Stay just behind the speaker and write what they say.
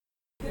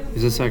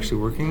Is this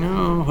actually working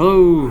now?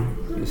 Hello.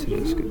 Yes, it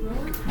is. Good.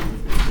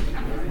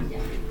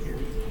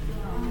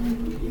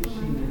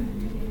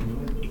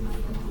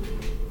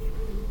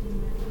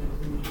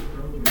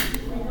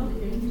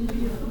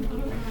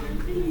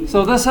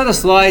 So this set of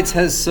slides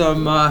has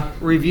some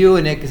review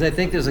in it because I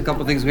think there's a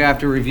couple things we have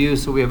to review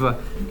so we have a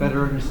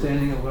better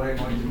understanding of what I'm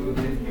going to move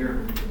into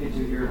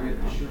here a bit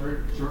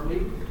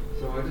shortly.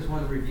 So I just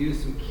want to review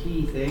some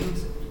key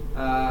things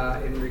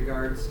in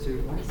regards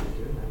to. Why is that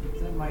doing that?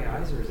 Is that my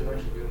eyes or is it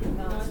actually doing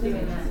that? No, it's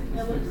doing that.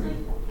 It looks like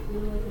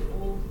an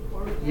old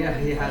portal. Yeah.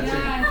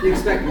 You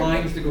expect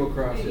lines to go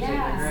across or something.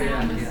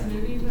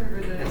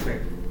 Right? That's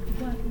right.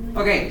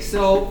 Okay,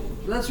 so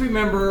let's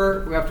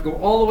remember we have to go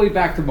all the way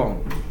back to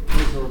bone.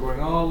 Okay, so we're going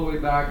all the way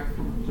back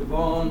to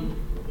bone.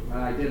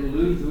 I did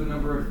allude to a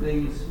number of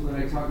things when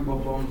I talked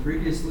about bone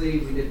previously.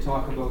 We did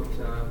talk about,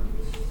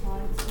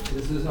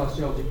 this is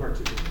Osteology Part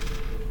 2.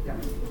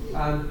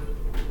 Yeah.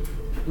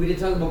 We did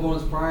talk about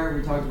bones prior.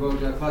 We talked about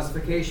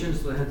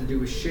classifications, so that had to do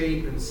with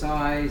shape and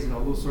size and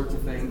all those sorts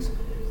of things.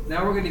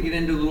 Now we're going to get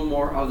into a little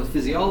more of the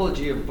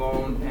physiology of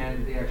bone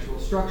and the actual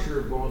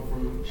structure of bone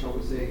from, shall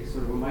we say,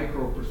 sort of a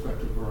micro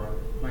perspective or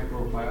a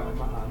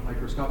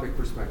microscopic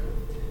perspective.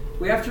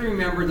 We have to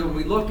remember that when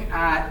we look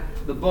at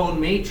the bone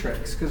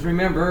matrix, because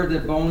remember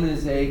that bone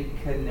is a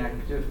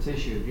connective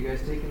tissue. Have you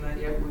guys taken that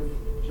yet with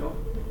Joe?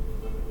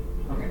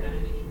 Okay.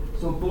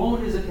 So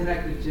bone is a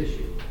connective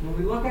tissue. When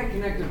we look at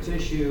connective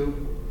tissue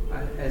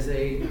as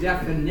a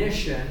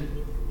definition,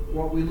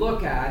 what we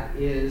look at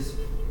is,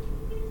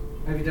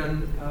 have you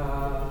done,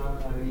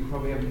 you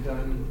probably haven't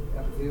done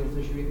epithelial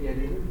tissue yet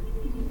either?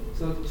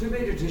 So two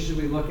major tissues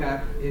we look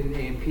at in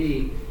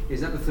A&P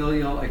is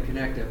epithelial and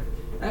connective.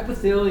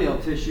 Epithelial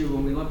tissue,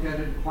 when we look at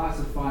it and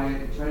classify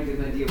it and try to get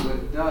an idea of what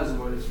it does and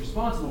what it's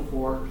responsible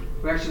for,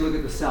 we actually look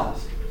at the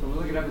cells. So when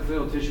we look at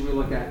epithelial tissue, we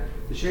look at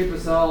the shape of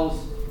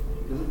cells,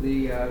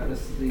 the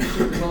shape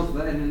of cells,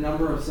 and the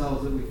number of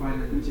cells that we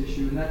find in the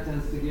tissue, and that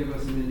tends to give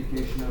us an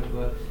indication of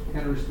the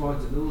kind of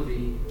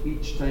responsibility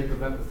each type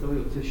of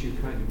epithelial tissue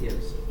kind of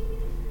gives.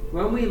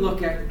 When we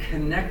look at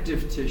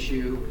connective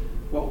tissue,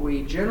 what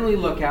we generally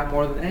look at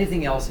more than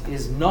anything else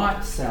is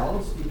not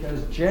cells,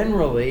 because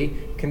generally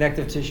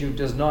connective tissue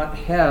does not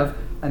have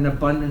an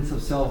abundance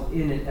of cells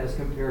in it as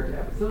compared to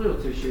epithelial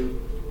tissue.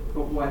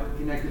 But what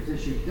connective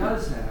tissue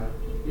does have,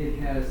 it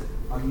has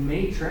a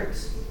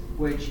matrix,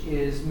 which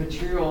is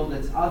material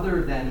that's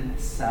other than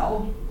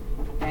cell,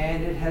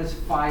 and it has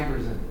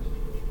fibers in it.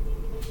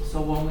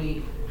 So when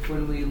we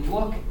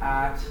look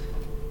at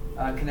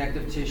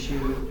connective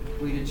tissue,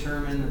 we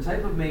determine the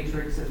type of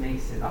matrix that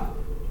makes it up,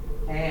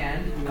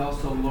 and we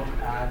also look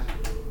at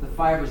the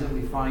fibers that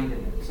we find in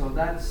it. So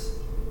that's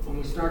when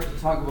we start to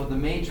talk about the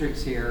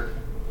matrix here.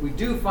 We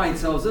do find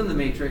cells in the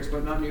matrix,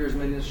 but not near as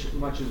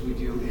much as we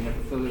do in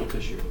epithelial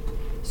tissue.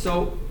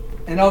 So,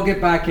 and I'll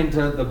get back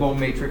into the bone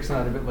matrix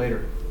a bit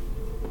later.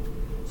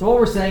 So what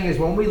we're saying is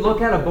when we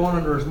look at a bone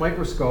under a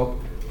microscope,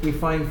 we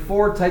find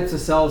four types of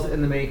cells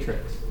in the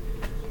matrix.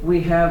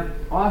 We have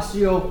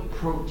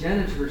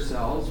osteoprogenitor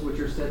cells, which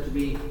are said to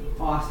be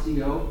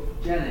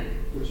osteogenic,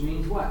 which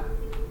means what?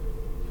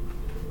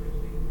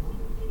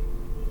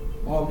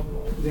 Well,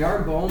 they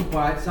are bone,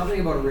 but something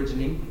about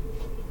originating.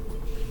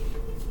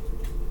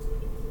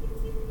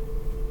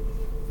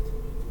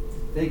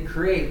 They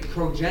create.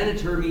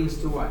 Progenitor means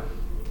to what?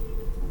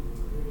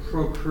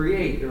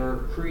 Procreate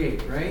or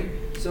create, right?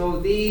 So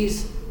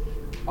these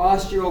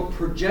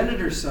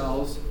osteoprogenitor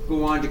cells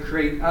go on to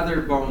create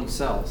other bone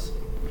cells.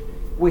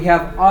 We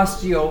have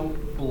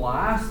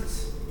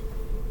osteoblasts.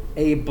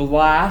 A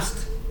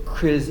blast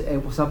is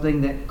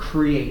something that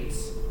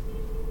creates.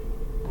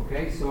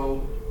 Okay,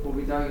 so we'll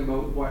be talking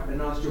about what an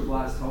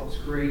osteoblast helps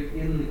create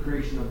in the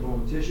creation of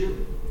bone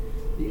tissue.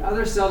 The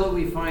other cell that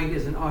we find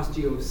is an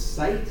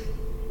osteocyte.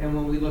 And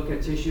when we look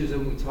at tissues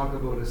and we talk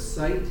about a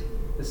site,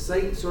 the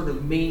site sort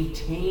of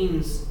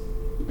maintains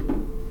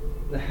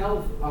the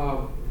health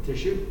of the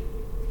tissue.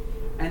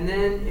 And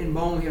then in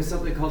bone, we have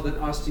something called an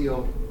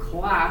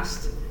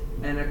osteoclast,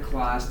 and a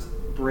clast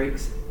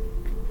breaks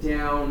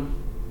down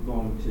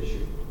bone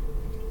tissue.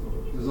 So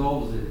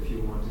dissolves it, if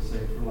you want to say,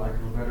 for lack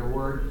of a better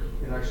word.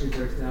 It actually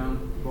breaks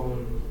down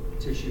bone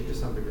tissue to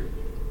some degree.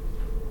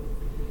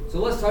 So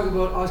let's talk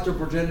about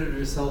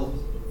osteoprogenitor cells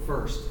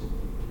first.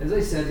 As I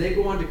said, they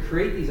go on to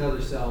create these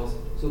other cells,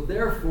 so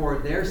therefore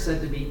they're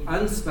said to be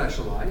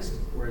unspecialized,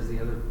 whereas the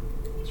other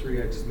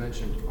three I just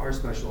mentioned are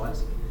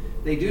specialized.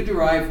 They do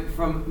derive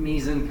from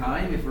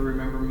mesenchyme. If you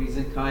remember,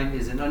 mesenchyme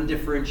is an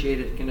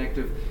undifferentiated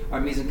connective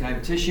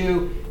mesenchyme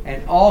tissue,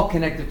 and all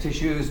connective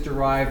tissue is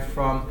derived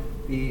from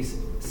these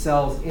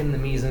cells in the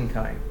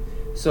mesenchyme.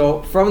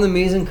 So from the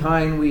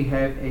mesenchyme, we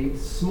have a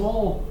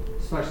small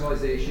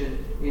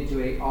specialization into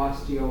a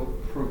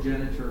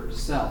osteoprogenitor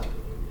cell.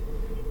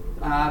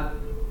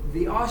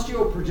 The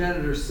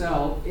osteoprogenitor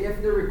cell,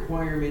 if the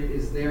requirement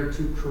is there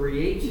to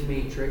create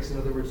matrix, in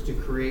other words, to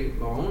create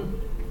bone,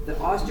 the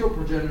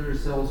osteoprogenitor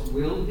cells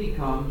will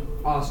become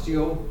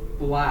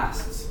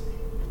osteoblasts.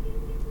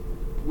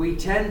 We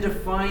tend to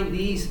find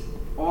these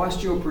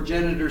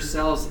osteoprogenitor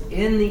cells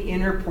in the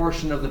inner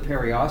portion of the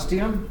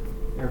periosteum.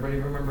 Everybody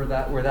remember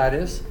that, where that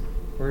is?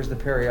 Where's the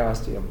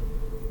periosteum?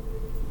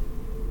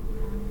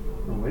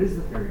 Oh, what is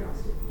the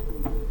periosteum?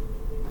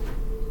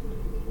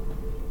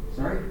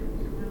 Sorry?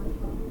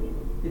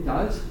 It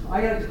does.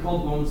 I got it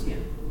called bone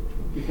skin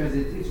because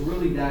it's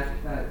really that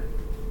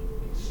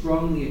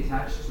strongly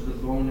attached to the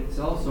bone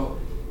itself. So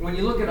when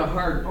you look at a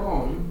hard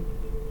bone,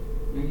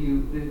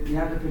 you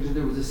have to picture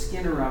there was a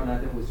skin around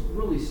that was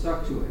really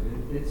stuck to it.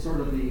 And it's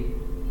sort of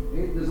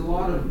there's a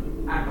lot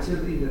of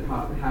activity that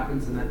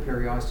happens in that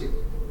periosteum.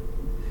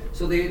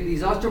 So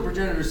these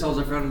osteoprogenitor cells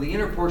are found in the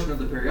inner portion of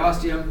the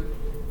periosteum.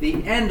 The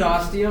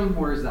endosteum,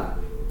 where is that?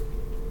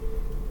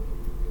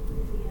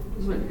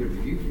 This might be a good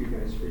review for you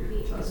guys for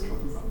your test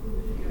coming from.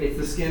 It's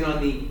the skin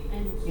on the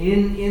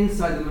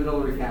inside the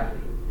medullary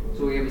cavity.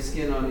 So we have a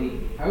skin on the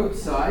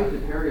outside, the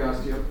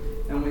periosteum,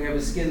 and we have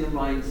a skin that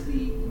lines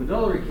the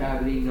medullary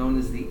cavity known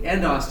as the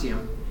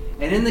endosteum.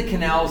 And in the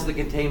canals that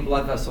contain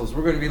blood vessels,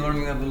 we're going to be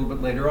learning that a little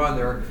bit later on.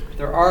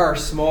 There are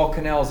small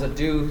canals that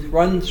do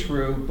run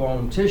through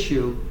bone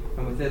tissue,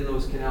 and within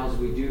those canals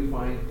we do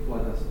find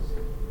blood vessels.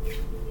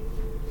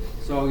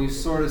 So you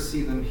sort of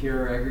see them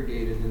here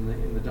aggregated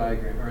in the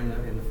diagram, or in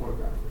the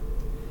photograph.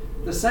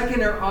 The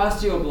second are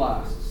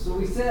osteoblasts. So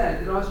we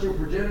said that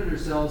osteoprogenitor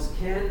cells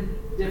can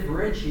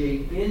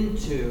differentiate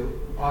into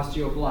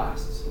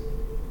osteoblasts.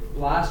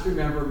 Blast,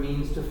 remember,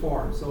 means to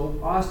form. So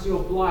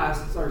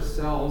osteoblasts are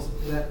cells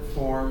that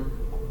form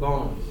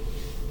bones.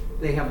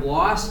 They have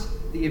lost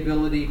the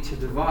ability to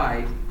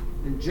divide,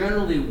 and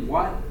generally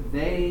what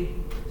they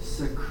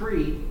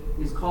secrete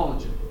is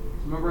collagen.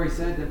 Remember I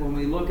said that when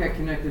we look at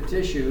connective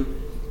tissue,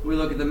 we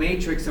look at the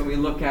matrix and we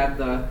look at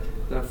the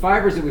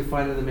fibers that we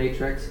find in the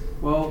matrix.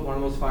 Well, one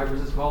of those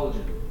fibers is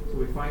collagen. So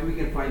we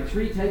can find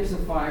three types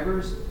of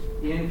fibers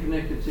in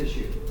connective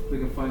tissue. We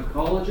can find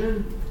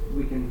collagen,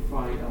 we can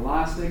find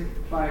elastic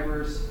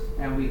fibers,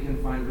 and we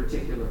can find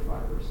reticular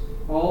fibers.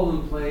 All of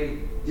them play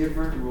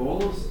different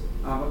roles,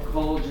 but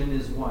collagen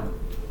is one.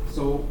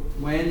 So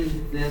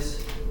when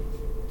this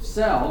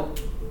cell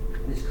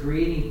is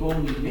creating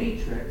bony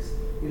matrix,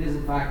 it is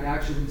in fact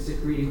actually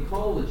secreting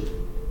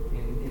collagen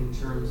in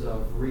terms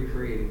of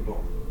recreating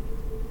bone.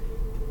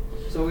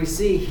 So we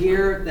see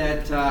here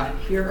that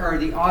here are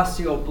the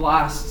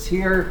osteoblasts.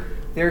 Here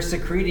they're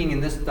secreting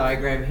in this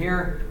diagram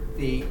here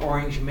the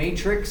orange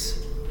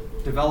matrix,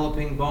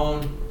 developing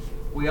bone.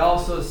 We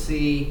also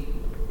see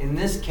in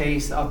this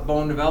case of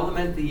bone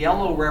development, the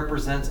yellow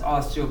represents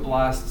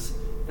osteoblasts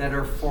that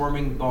are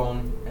forming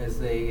bone as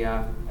they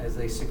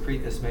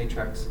secrete this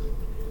matrix.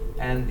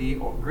 And the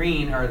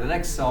green are the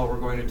next cell we're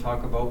going to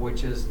talk about,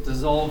 which is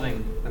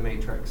dissolving the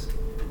matrix.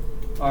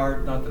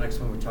 Or not the next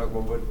one we talk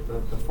about, but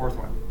the fourth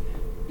one.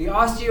 The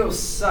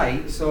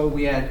osteocyte, so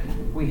we had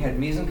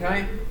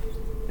mesenchyme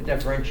that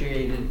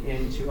differentiated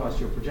into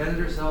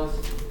osteoprogenitor cells.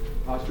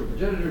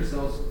 Osteoprogenitor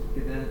cells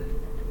can then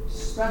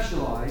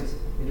specialize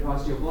into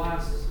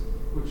osteoblasts,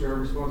 which are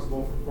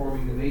responsible for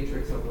forming the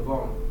matrix of the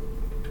bone.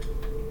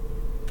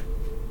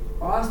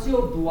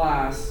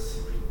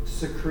 Osteoblasts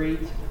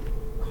secrete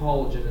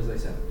collagen, as I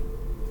said.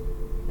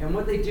 And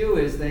what they do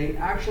is they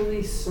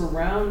actually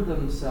surround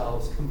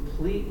themselves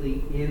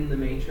completely in the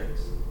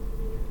matrix.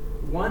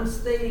 Once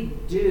they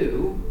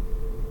do,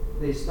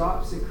 they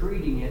stop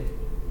secreting it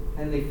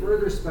and they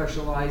further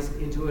specialize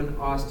into an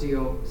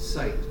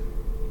osteocyte.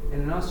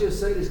 And an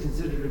osteocyte is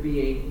considered to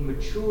be a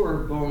mature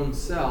bone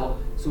cell.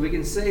 So we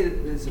can say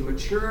that it's a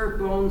mature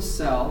bone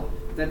cell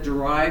that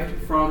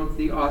derived from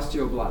the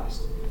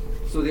osteoblast.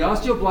 So the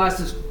osteoblast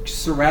is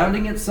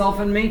surrounding itself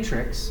in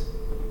matrix.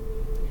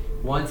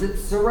 Once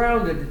it's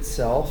surrounded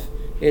itself,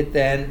 it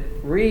then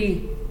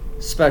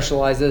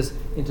re-specializes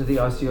into the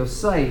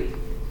osteocyte.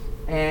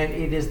 And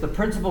it is the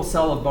principal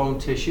cell of bone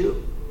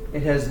tissue.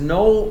 It has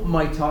no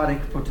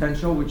mitotic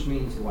potential, which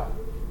means what?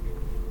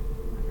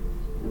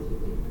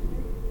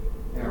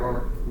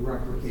 Or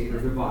replicate or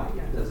divide.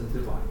 It doesn't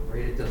divide,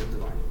 right? It doesn't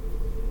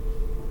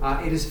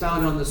divide. It is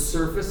found on the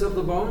surface of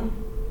the bone.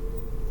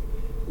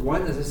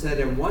 As I said,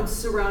 and once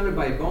surrounded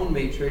by bone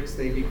matrix,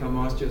 they become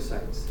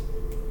osteocytes.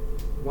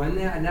 So an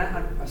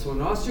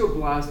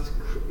osteoblast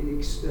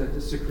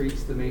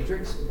secretes the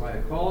matrix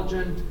via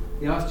collagen.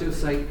 The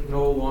osteocyte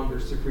no longer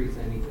secretes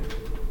anything.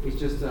 It's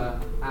just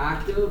an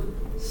active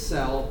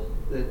cell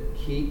that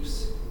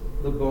keeps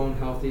the bone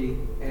healthy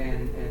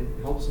and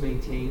helps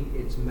maintain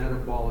its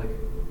metabolic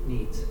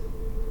needs.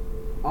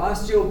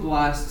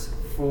 Osteoblasts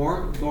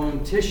form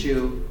bone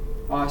tissue.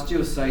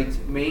 Osteocytes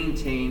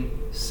maintain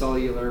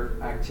cellular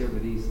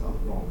activities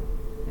of bone.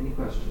 Any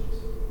questions?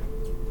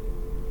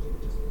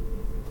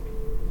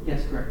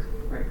 Yes, correct.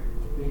 Right.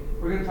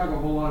 We're going to talk a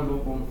whole lot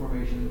about bone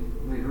formation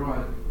later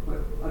on,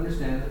 but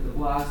understand that the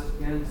blast,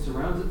 again,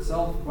 surrounds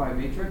itself by a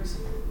matrix.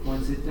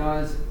 Once it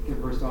does, it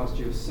converts to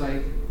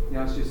osteocyte. The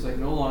osteocyte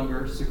no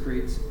longer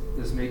secretes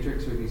this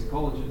matrix or these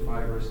collagen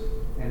fibers,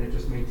 and it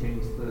just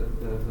maintains the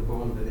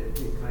bone that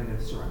it kind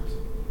of surrounds.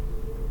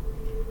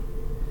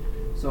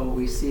 So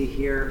we see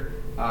here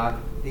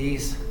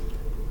these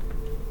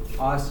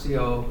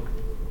osteoblasts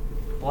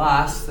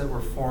blasts that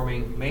were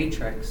forming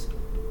matrix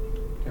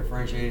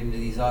differentiated into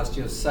these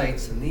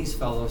osteocytes, and these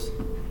fellows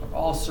are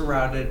all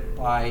surrounded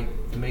by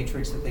the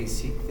matrix that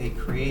they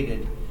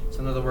created.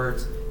 So in other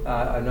words,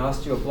 an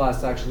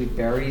osteoblast actually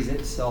buries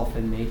itself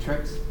in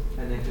matrix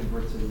and then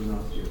converts into an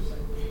osteocyte.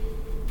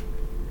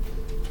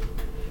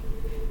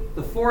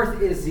 The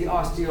fourth is the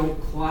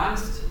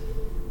osteoclast.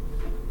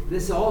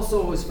 This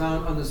also is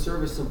found on the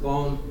surface of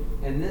bone,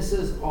 and this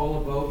is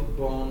all about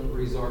bone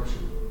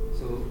resorption.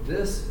 So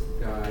this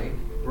guy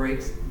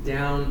breaks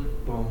down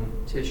bone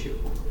tissue.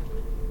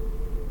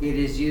 It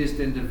is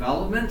used in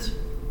development,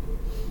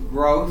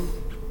 growth,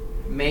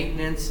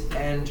 maintenance,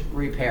 and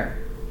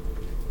repair.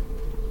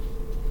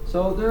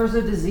 So there's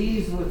a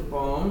disease with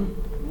bone.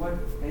 What,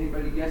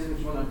 anybody guess which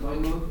one I'm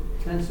talking about?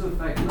 Tends to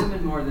affect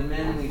women more than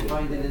men, and we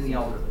find it in the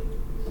elderly.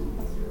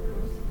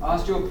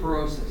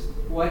 Osteoporosis.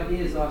 What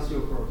is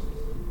osteoporosis?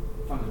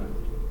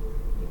 Fundamentally.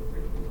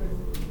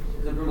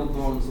 It's a brittle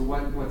bone, so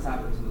what's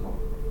happened to the bone?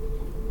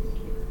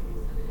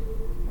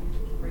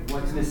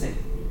 What's missing?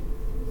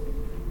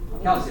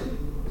 Calcium.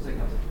 Say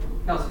calcium.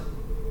 Calcium,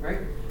 right?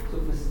 So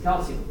this is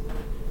calcium.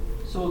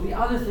 So the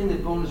other thing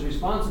that bone is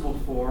responsible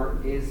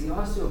for is the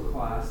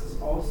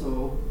osteoclasts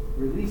also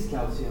release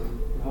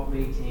calcium to help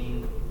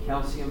maintain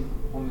calcium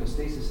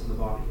homeostasis in the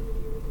body.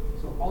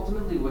 So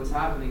ultimately what's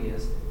happening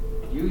is,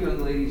 you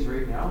young ladies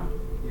right now,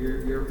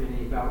 you're in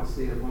a balanced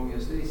state of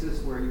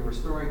homeostasis where you are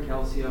storing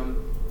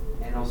calcium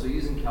and also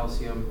using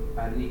calcium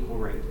at an equal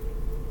rate.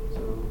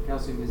 So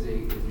calcium is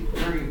a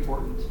very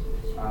important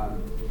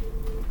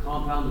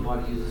compound the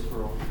body uses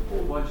for a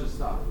whole bunch of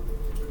stuff.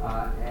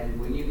 And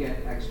when you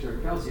get extra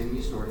calcium,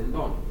 you store it in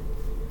bone.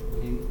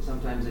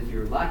 Sometimes if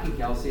you're lacking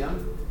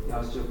calcium, the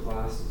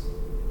osteoclasts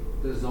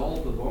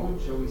dissolve the bone,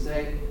 shall we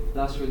say,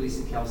 thus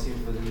releasing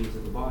calcium for the needs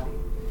of the body.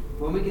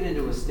 When we get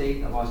into a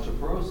state of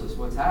osteoporosis,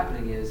 what's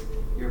happening is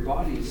your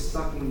body is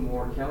sucking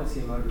more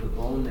calcium out of the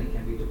bone than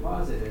can be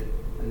deposited,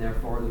 and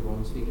therefore the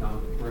bones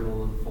become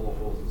brittle and full of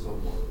holes and so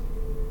forth.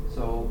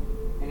 So,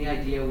 any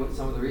idea what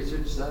some of the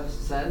research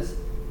says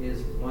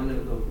is one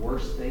of the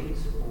worst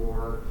things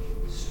for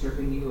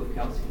stripping you of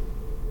calcium?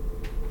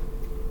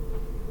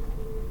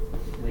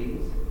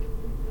 Ladies,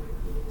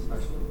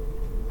 especially.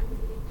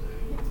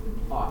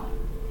 Pop.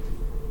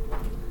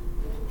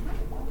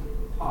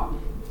 Pop.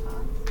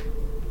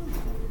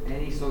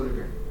 Any soda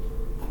drink.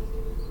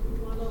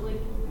 What about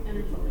like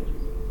energy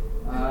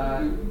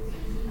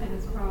And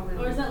it's probably.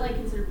 Or is that like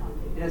considered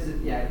popping? It has,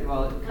 yeah,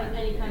 well, Like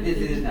any kind it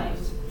of is now.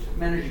 fizzy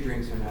Energy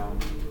drinks are now,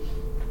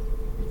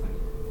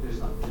 there's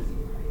not fizzy,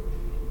 right?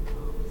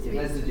 It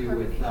has to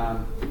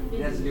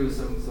do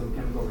with, some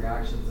chemical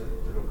reactions that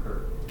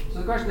occur. So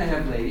the question I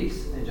have,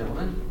 ladies and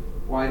gentlemen,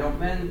 why don't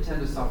men tend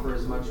to suffer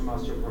as much from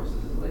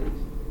osteoporosis as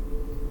ladies?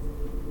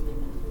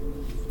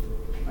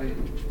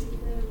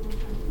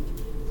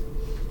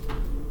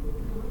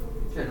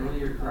 Generally,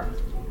 you're correct.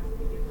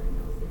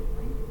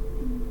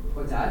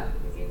 What's that?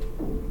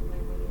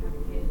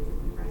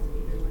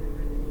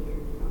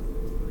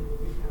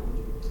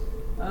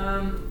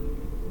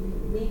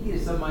 Maybe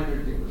to some minor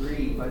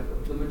degree,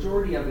 but the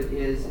majority of it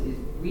is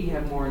we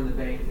have more in the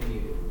bank than you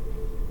do.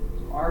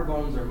 So our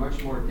bones are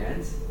much more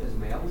dense as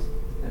males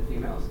than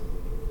females.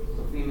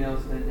 So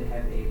females tend to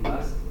have a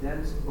less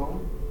dense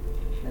bone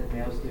than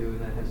males do,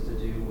 and that has to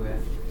do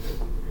with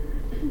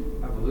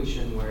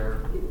evolution,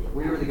 where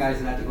we were the guys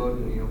that had to go out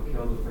and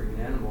kill the freaking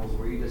animals,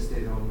 where you just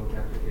stayed home and looked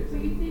after kids. So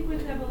you think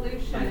with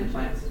evolution,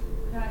 plants.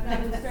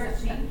 that would start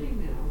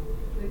changing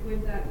now? Like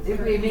with that.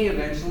 It may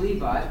eventually,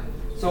 but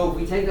so if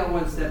we take that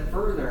one step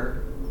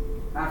further,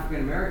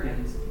 African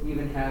Americans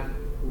even have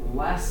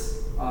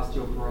less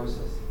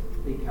osteoporosis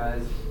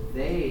because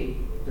they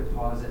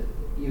deposit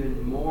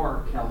even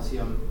more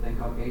calcium than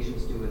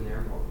Caucasians do in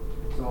their bone.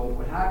 So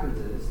what happens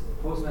is,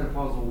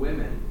 postmenopausal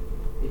women,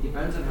 it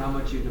depends on how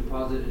much you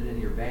deposited in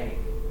your bank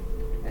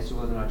as to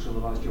whether or not you'll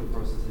have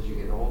osteoporosis as you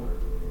get older.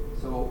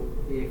 So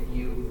if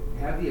you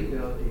have the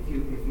ability,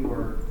 if you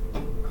are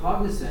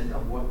cognizant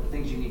of what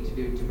things you need to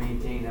do to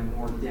maintain a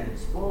more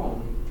dense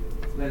bone,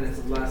 then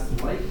it's less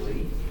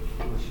likely,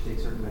 unless you take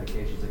certain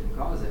medications that can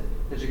cause it,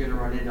 that you're going to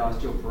run into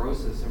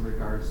osteoporosis in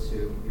regards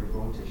to your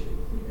bone tissue.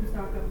 You can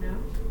stock up now?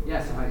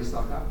 Yeah, so how do you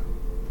stock up?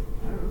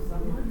 I don't know,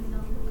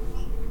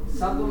 supplements.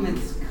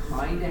 Supplements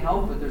kind of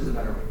help, but there's a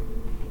better way.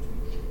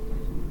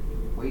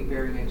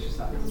 Weight-bearing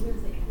exercise.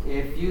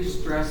 If you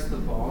stress the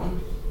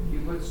bone, if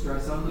you put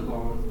stress on the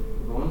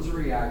bone's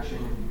reaction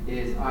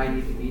is, I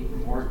need to be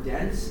more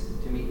dense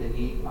to meet the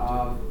need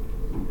of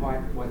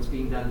what's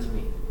being done to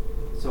me.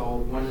 So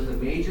one of the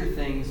major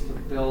things to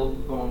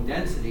build bone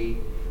density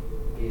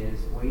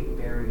is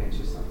weight-bearing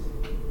exercise.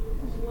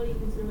 So what do you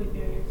consider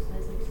weight-bearing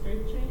exercise? Like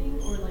strength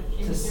training or like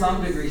To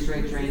some degree,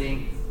 strength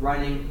training,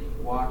 running,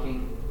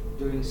 walking,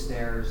 doing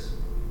stairs,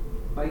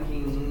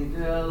 biking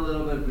to a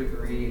little bit of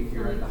degree if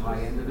you're at the high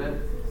end of it.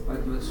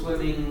 But with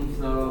swimming, it's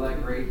not all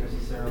that great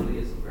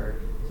necessarily.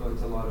 So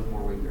it's a lot of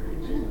more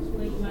weight-bearing exercise.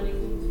 like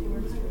running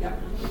sports? Yeah.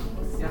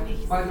 Yeah,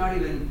 but not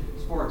even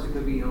sports. It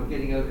could be,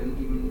 getting out and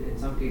even in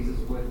some cases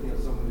with,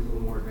 someone who's a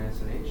little more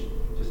advanced in age,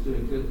 just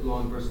doing good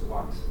long brisk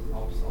walks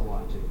helps a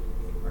lot too,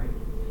 right?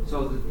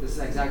 So this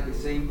exactly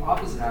same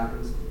opposite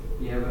happens.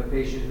 You have a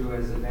patient who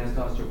has advanced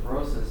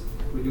osteoporosis.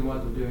 We do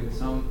want them doing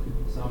some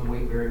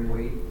weight-bearing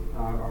or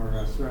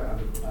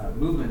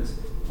movements,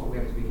 but we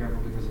have to be careful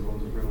because the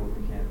bones are brittle.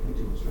 We can't put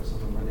too much stress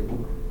on them when they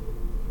move.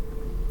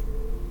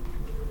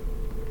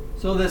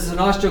 So this is an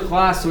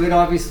osteoclast, so it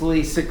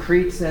obviously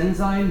secretes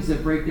enzymes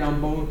that break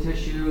down bone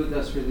tissue,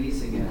 thus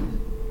releasing it. I'm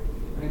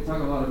going to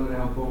talk a lot about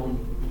how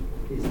bone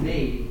is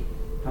made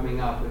coming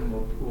up, and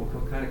we'll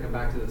kind of come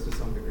back to this to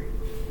some degree.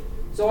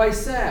 So I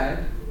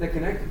said that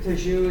connective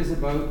tissue is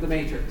about the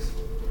matrix.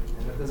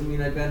 And that doesn't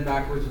mean I bend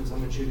backwards when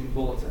someone's shooting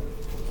bullets at me.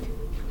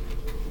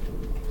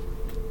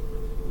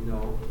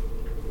 No.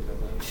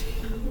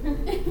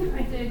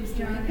 I did,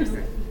 John.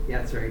 Yeah,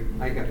 that's right.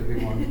 I got the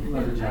big one.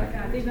 Leather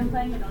jacket. They've been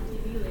playing it on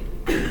TV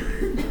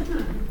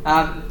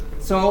lately.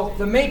 So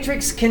the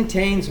matrix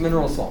contains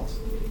mineral salts.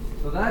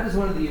 So that is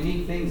one of the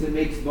unique things that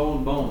makes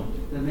bone bone.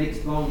 That makes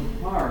bone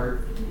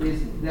hard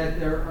is that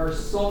there are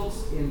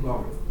salts in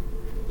bone.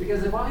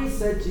 Because if I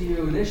said to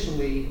you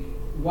initially,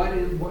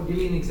 give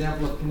me an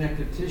example of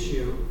connective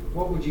tissue,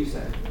 what would you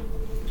say?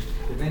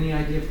 Do you have any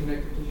idea of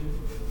connective tissue?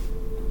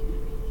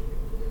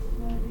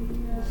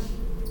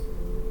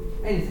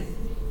 Anything.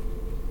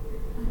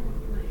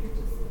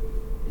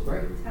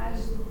 Sorry?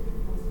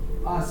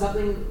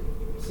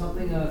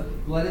 Something,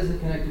 blood is a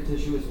connective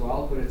tissue as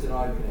well, but it's an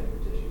odd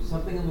connective tissue.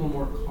 Something a little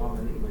more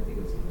common that you might think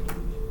of as connective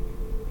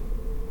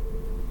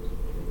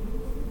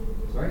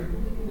tissue. Sorry?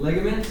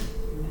 Ligaments,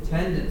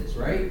 tendons,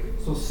 right?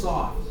 So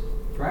soft,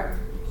 correct?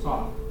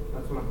 Soft.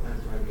 That's what I'm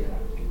trying to get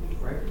at,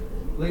 right?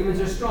 Ligaments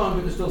are strong,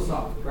 but they're still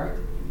soft, correct?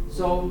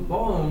 So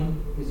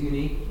bone is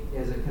unique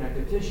as a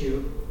connective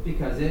tissue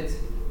because it's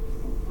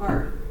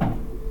hard.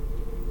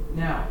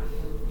 Now,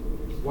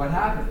 what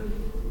happened?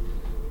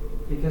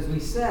 Because we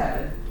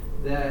said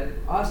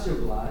that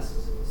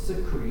osteoblasts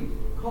secrete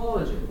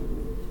collagen.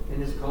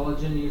 And is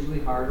collagen usually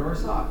hard or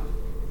soft?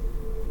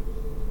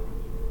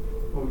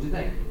 What would you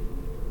think?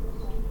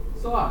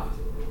 Soft.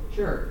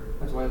 Sure.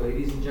 That's why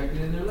ladies inject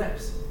it in their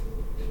lips.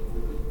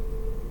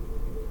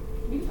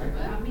 Right?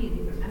 Not me,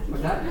 these are natural.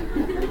 What's that?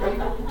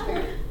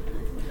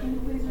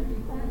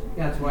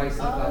 Yeah, that's why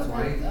that's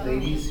why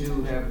ladies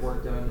who have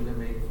work done to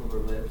make for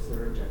their lips,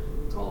 they're injected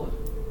with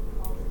collagen.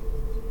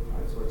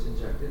 That's what's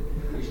injected.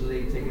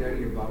 Usually they take it out of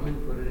your bum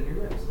and put it in your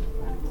lips.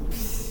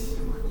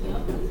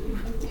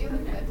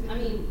 I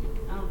mean,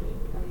 I don't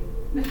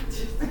know.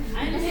 I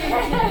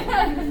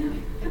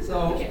understand. So,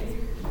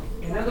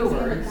 in other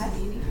words,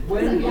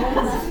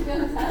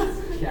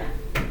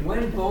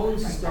 when bone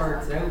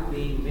starts out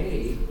being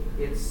made,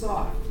 it's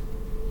soft.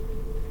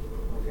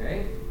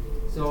 Okay?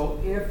 So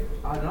if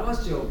an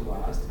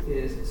osteoblast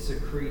is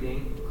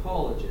secreting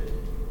collagen,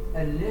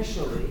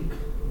 initially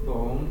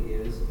bone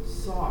is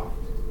soft.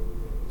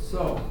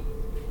 So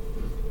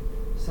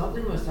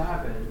something must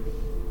happen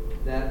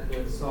that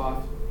the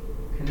soft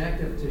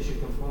connective tissue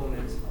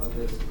components of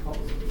this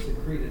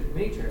secreted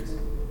matrix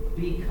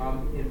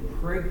become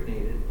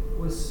impregnated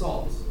with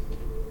salts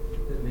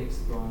that makes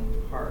bone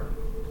hard.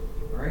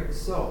 Alright,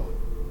 so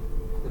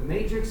the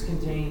matrix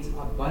contains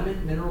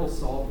abundant mineral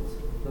salts.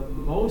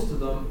 Most of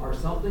them are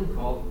something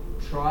called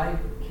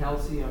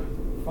tricalcium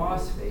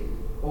phosphate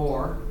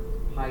or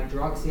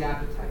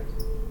hydroxyapatite.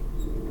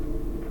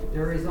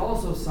 There is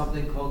also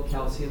something called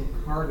calcium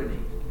carbonate.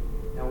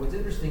 Now what's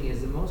interesting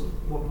is that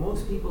what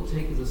most people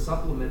take as a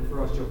supplement for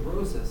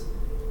osteoporosis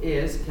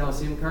is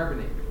calcium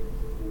carbonate.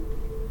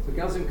 So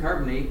calcium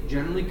carbonate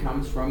generally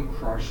comes from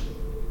crushed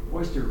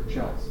oyster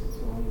shells.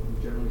 So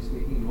generally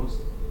speaking,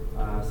 most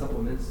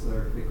supplements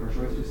they crush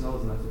oyster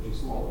shells, and that's what you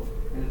swallow.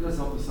 And it does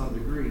help to some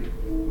degree,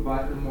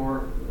 but the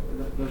more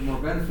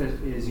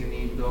benefit is you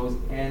need those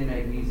and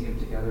magnesium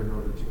together in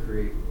order to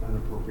create an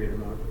appropriate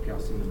amount of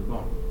calcium in the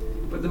bone.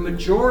 But the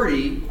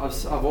majority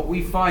of what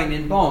we find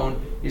in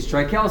bone is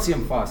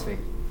tricalcium phosphate.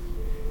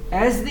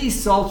 As these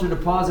salts are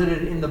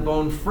deposited in the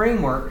bone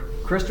framework,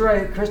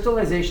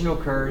 crystallization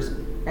occurs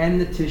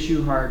and the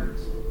tissue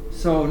hardens.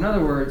 So in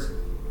other words,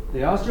 the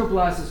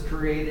osteoblast has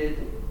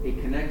created a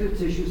connective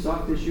tissue,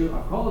 soft tissue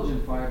of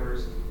collagen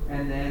fibers,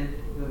 and then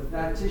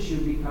that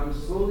tissue becomes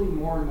slowly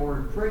more and more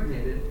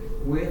impregnated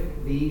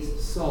with these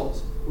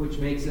salts, which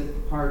makes it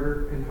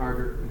harder and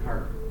harder and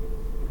harder.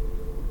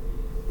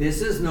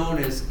 This is known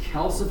as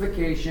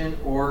calcification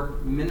or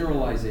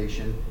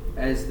mineralization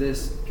as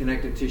this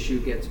connective tissue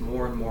gets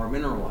more and more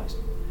mineralized.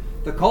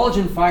 The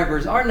collagen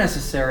fibers are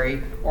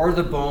necessary or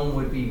the bone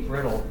would be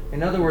brittle.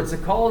 In other words, the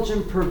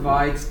collagen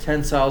provides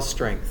tensile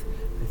strength.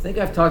 I think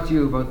I've talked to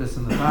you about this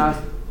in the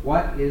past.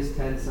 What is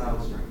tensile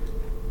strength?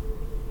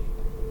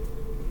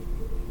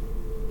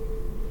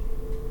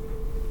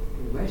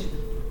 Good question.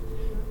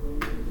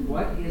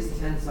 What is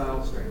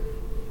tensile strength?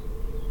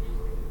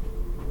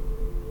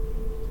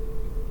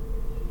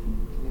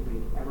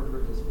 Anybody ever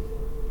heard this before?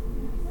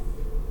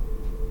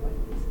 What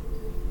is it?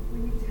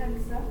 When you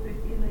tense up, it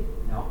like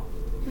No.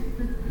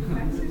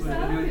 cracks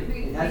yourself.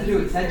 It has to do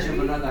with tension,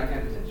 but not that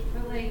kind of tension.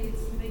 But like,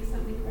 it's to make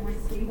something more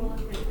stable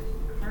if it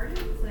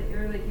hardens, like,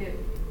 or like it.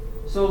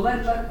 So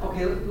let's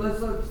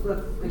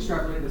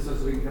extrapolate this so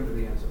we can come to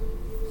the answer.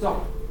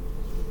 So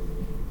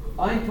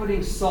I'm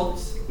putting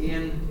salts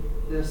in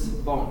this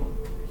bone.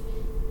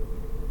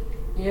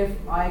 If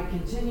I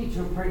continue to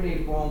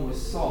impregnate bone with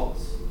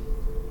salts,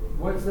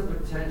 what's the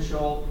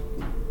potential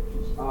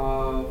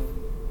of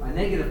a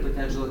negative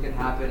potential that could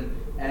happen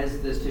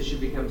as this tissue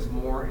becomes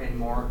more and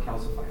more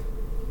calcified?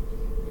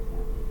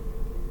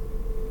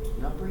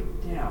 Not break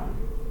down.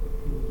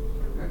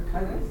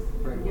 Kind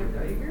of break Get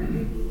down. bigger,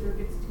 maybe, or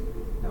gets too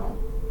big. No.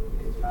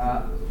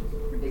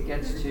 It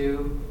gets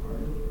to,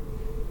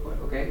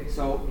 okay,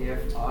 so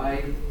if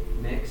I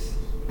mix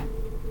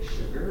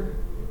sugar,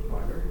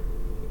 butter,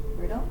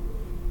 Brittle?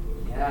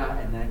 yeah,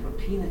 and then I put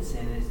peanuts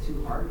in, it's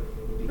too hard.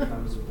 It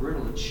becomes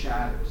brittle, it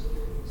shatters.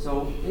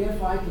 So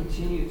if I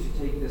continue to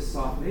take this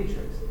soft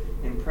matrix,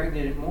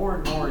 impregnate it more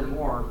and more and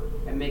more,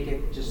 and make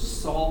it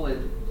just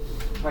solid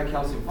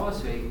tricalcium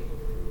phosphate,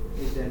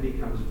 it then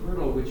becomes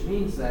brittle, which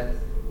means that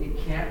it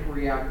can't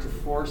react to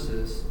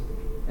forces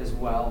as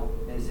well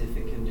as if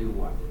it can do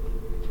what?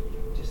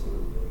 Just a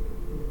little bit.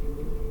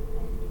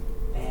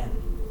 And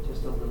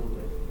just a little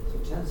bit. So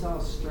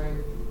tensile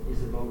strength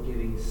is about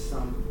giving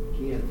some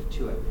give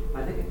to it.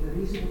 I think, did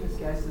these with this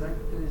guys, is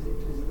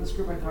it this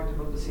group I talked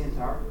about the CN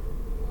Tower?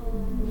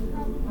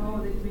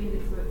 Oh, they made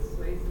it so it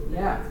sways a bit.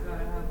 Yeah. It's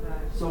gotta have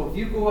that. So if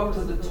you go up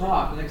to the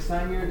top, next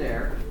time you're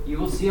there, you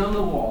will see on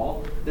the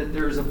wall that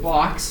there's a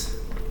box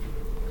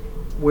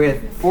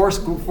with four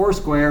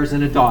squares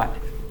and a dot.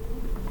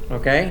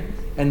 Okay?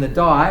 And the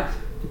dot,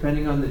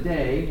 depending on the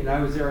day, and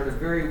I was there on a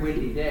very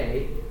windy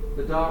day,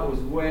 the dot was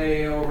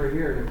way over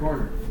here in the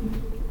corner.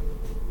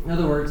 In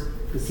other words,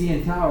 the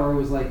CN Tower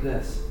was like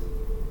this.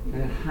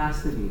 And it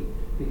has to be,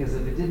 because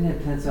if it didn't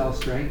have tensile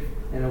strength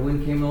and a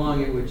wind came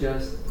along, it would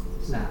just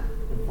snap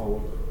and fall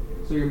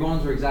over. So your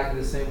bones are exactly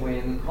the same way,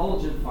 and the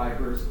collagen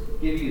fibers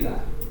give you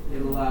that.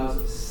 It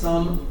allows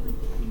some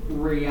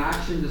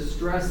reaction to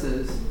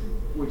stresses,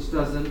 which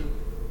doesn't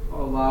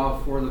allow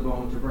for the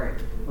bone to break.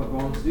 But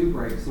bones do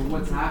break. So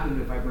what's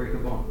happened if I break a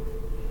bone?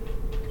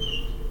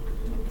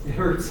 It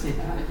hurts.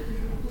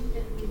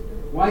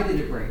 Why did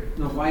it break?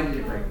 No, why did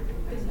it break?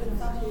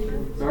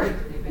 Sorry?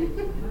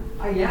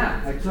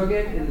 Yeah, I took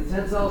it and the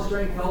tensile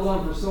strength held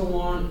on for so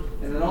long,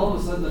 and then all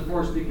of a sudden the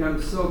force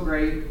becomes so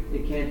great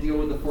it can't deal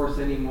with the force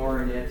anymore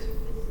and it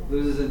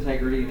loses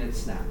integrity and it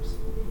snaps.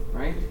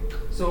 Right?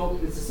 So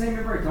it's the same.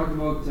 Remember I talked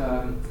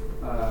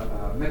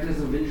about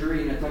mechanism of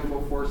injury, and I talked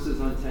about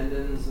forces on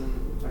tendons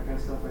and that kind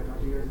of stuff. I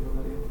talked to you guys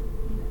about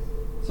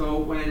that. So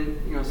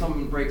when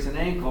someone breaks an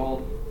ankle,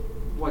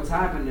 what's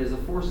happened is a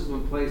force has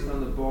been placed on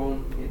the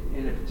bone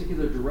in a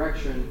particular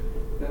direction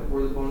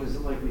where the bone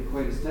isn't likely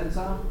quite as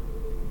tensile,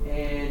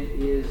 and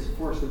is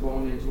forced the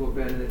bone into a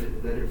bend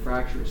that it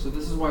fractures. So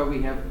this is why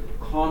we have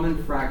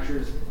common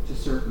fractures to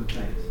certain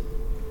things,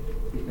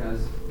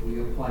 because we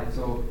apply.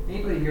 So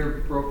anybody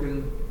here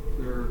broken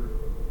their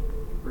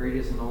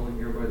radius and ulnar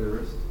here by the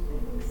wrist? I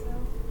think so.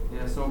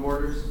 Yeah,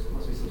 snowboarders?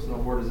 Must be some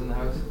snowboarders in the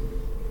house.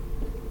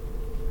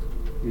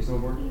 Do you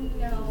snowboard?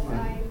 No, Okay.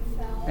 I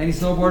fell. Any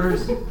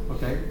snowboarders?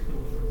 Okay.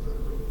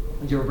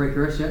 Did you ever break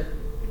your wrist yet?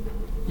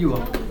 You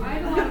will. I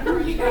had a lot of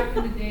friends back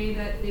in the day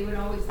that they would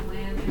always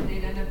land and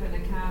they'd end up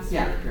in a cast.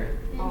 Yeah, great.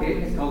 Okay,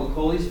 it's called a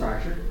Colles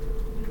fracture.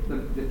 The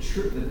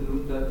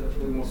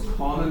most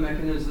common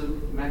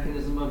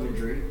mechanism of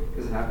injury,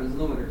 because it happens in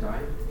the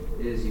wintertime,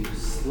 is you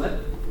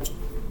slip,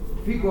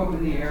 feet go up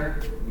in the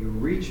air, you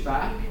reach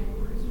back,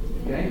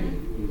 okay?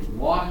 You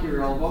lock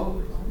your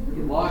elbow,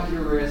 you lock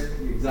your wrist,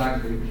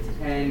 exactly,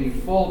 and you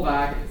fall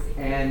back,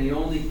 and the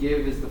only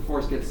give is the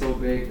force gets so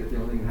big that the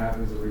only thing that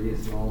happens is the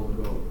radius and all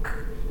will go.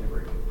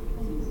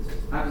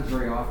 Happens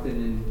very often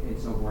in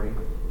snowboarding,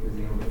 because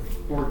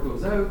the board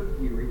goes out,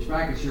 you reach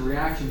back, it's your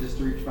reaction just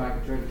to reach back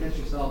and try to catch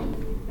yourself, and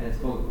it's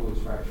called a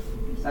Colles fracture.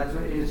 That's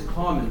what it is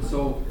common.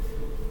 So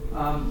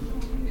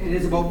it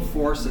is about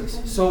forces.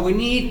 So we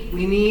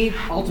need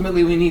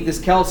ultimately we need this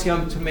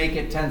calcium to make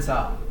it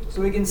tensile. So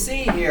we can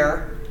see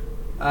here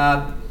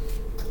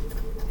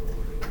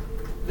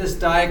this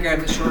diagram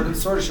that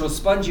sort of shows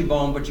spongy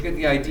bone, but you get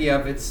the idea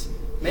of its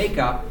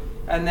makeup.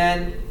 And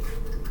then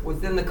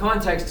within the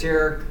context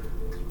here,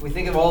 we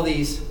think of all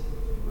these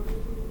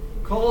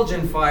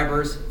collagen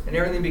fibers, and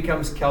everything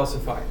becomes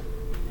calcified.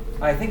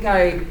 I think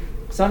I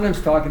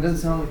sometimes talk, it doesn't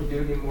sound like you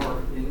do it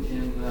anymore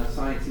in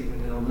science, even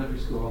in elementary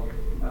school.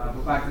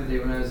 But back in the day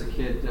when I was a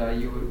kid,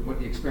 what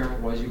the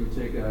experiment was, you would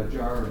take a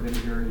jar of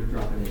vinegar and you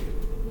drop an egg.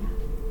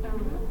 Yeah. I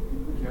remember.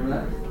 Remember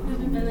that?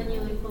 And then you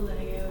like pull the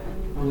egg out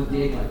and What was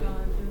the egg like? It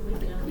was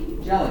like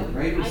jelly. Jelly,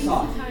 right? It was I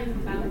soft. used to try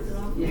and bounce it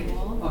off the Yeah.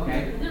 wall. Okay.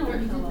 It didn't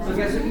work so well. So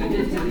guess what you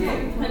did to the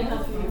egg? Kind of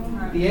helped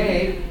me. The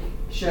egg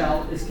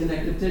shell is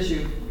connective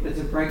tissue that's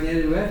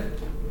impregnated with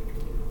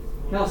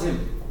calcium.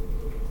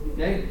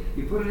 Okay?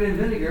 You put it in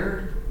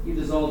vinegar, you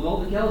dissolved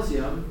all the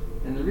calcium,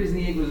 and the reason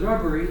the egg was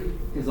rubbery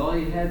because all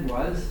you had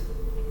was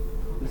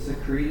the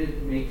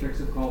secreted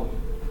matrix of collagen.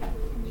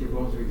 your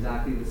bones are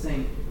exactly the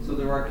same. So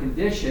there are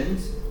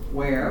conditions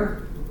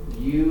where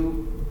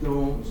you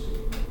don't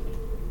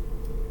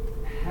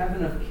have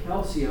enough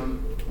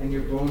calcium and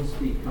your bones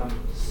become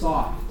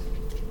soft.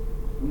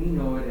 We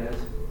know it as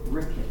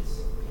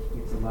rickets.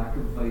 It's a lack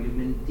of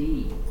vitamin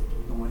D.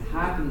 And what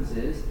happens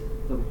is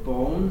the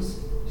bones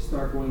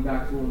start going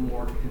back to a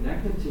more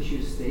connective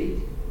tissue state,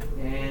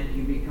 and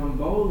you become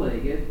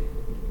bow-legged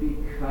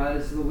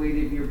because the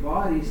weight of your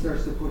body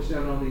starts to push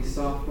down on these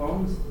soft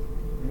bones,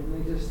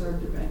 and they just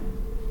start to bend.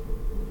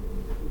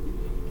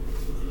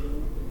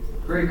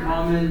 Very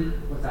common.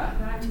 What's that?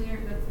 That in there,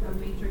 that's a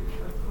matrix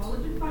of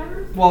collagen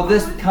fibers? Well,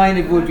 this kind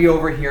of would be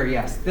over here,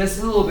 yes. This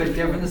is a little bit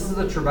different. This is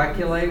the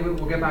trabeculae.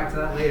 We'll get back to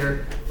that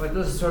later. But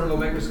this is sort of a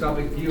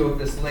microscopic view of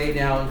this lay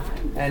down.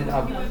 And You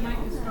went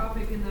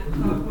microscopic in that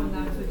top one,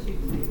 that's what you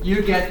see.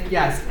 you get,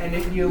 yes,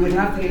 and you would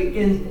have to get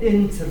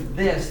into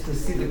this to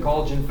see the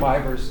collagen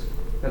fibers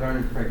that aren't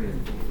impregnated.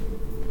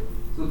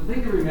 So the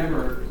thing to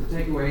remember, to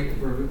take away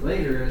for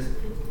later, is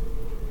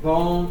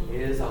bone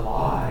is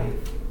alive.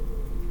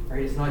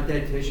 Right? It's not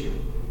dead tissue.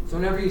 So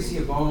whenever you see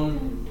a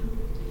bone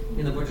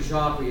in the butcher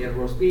shop, where you have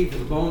roast beef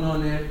with a bone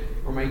on it,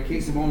 or my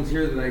case of bones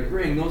here that I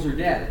bring, those are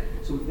dead.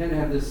 So we tend to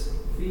have this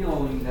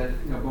feeling that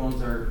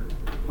bones are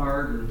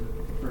hard and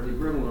fairly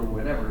brittle or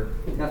whatever.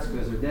 That's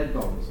because they're dead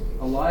bones.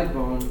 A live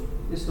bone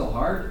is still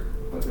hard,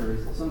 but there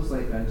is some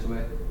slight bend to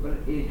it. But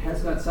it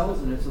has got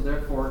cells in it, so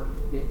therefore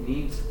it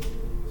needs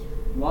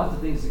lots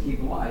of things to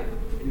keep alive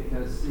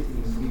because it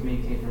needs to be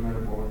maintained for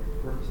metabolic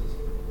purposes.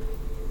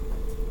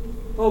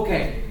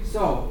 Okay,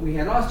 so we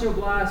had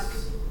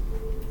osteoblasts,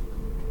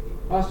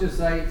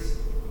 osteocytes,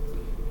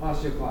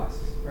 osteoclasts,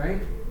 right?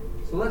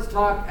 So let's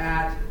talk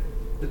at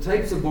the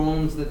types of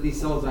bones that these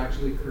cells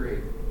actually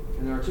create.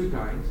 And there are two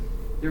kinds.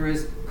 There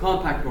is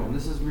compact bone.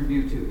 This is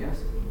review 2,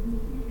 yes?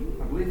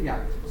 I believe,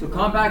 yeah. So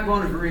compact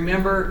bone, if you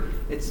remember,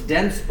 it's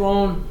dense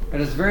bone. It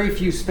has very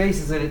few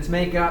spaces in its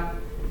makeup.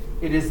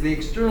 It is the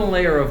external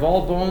layer of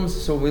all bones.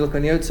 So when we look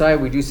on the outside,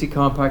 we do see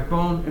compact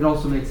bone. It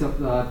also makes up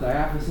the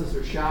diaphysis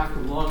or shaft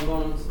of long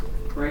bones,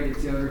 right?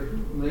 It's the other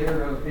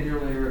inner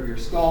layer of your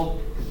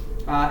skull.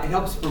 It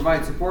helps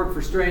provide support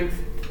for strength.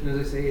 And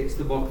as I say, it's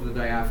the bulk of the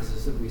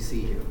diaphysis that we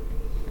see here.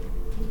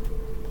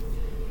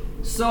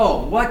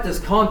 So what does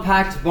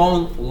compact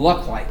bone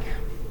look like?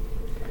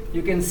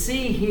 You can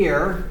see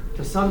here,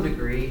 to some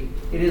degree,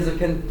 it is a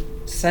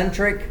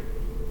concentric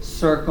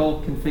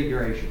circle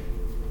configuration.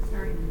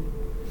 Sorry.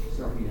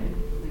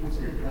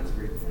 That's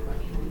great.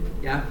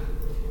 Yeah.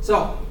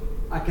 So,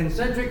 a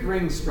concentric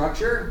ring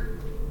structure.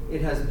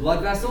 It has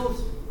blood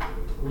vessels,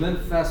 lymph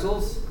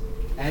vessels,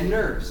 and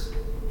nerves.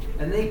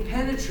 And they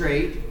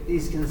penetrate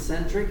these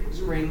concentric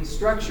ring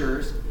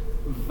structures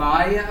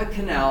via a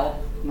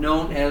canal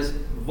known as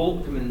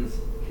Volkmann's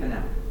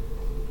canal.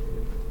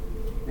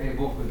 Okay,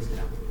 Volkmann's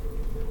canal.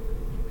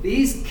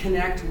 These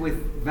connect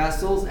with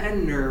vessels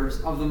and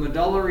nerves of the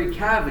medullary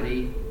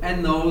cavity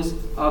and those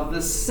of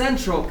the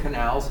central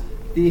canals,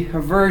 the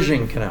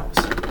Haversian canals.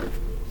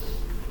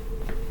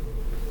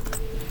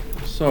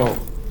 So,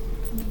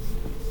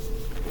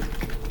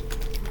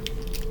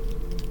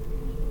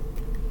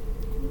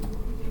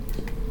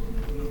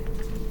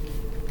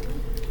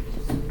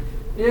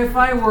 if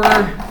I were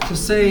to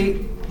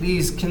say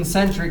these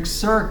concentric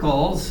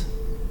circles,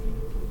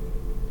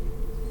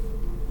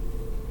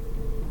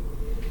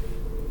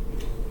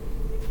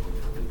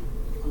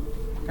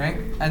 okay,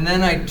 and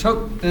then I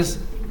took this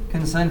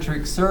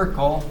concentric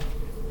circle,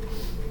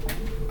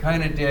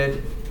 kind of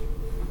did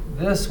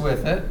this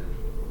with it,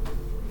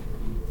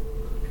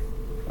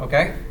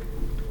 okay,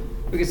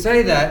 we could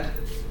say that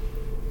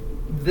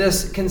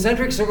this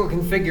concentric circle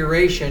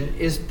configuration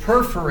is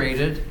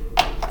perforated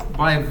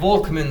by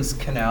Volkmann's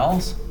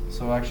canals.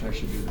 So actually I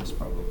should do this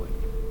probably.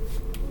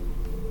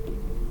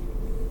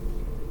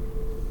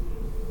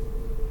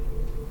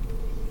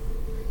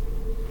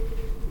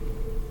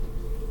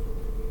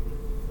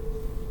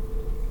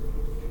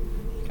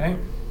 Okay.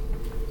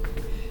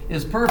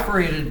 Is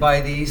perforated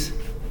by these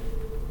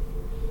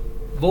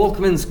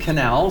Volkmann's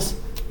canals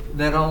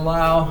that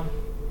allow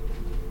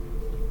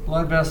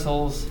blood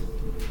vessels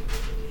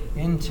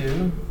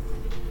into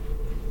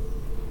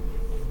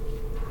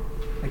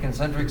the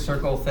concentric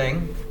circle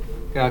thing,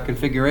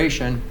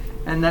 configuration,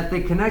 and that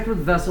they connect with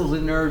vessels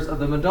and nerves of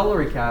the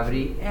medullary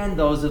cavity and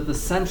those of the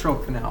central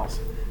canals.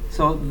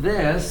 So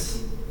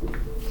this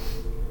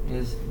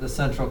is the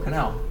central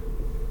canal.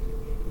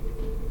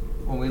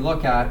 When we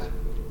look at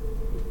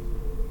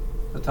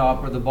the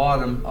top or the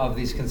bottom of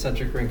these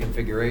concentric ring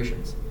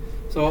configurations.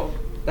 So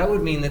that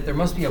would mean that there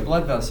must be a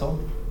blood vessel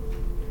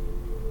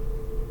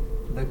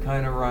that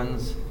kind of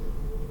runs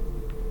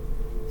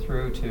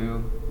through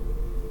to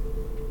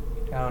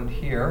down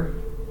here,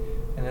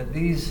 and that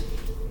these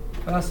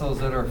vessels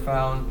that are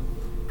found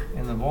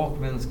in the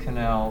Volkmann's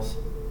canals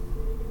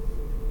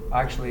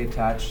actually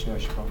attach to, I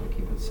should probably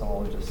keep it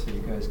solid just so you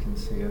guys can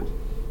see it,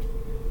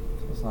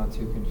 so it's not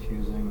too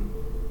confusing.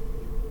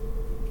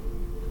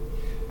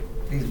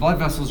 these blood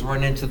vessels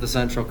run into the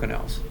central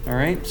canals. All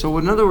right. So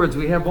in other words,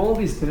 we have all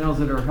these canals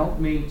that are help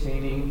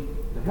maintaining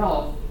the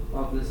health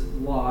of this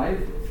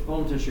live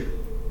bone tissue.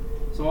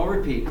 So I'll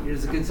repeat. It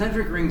is a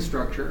concentric ring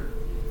structure.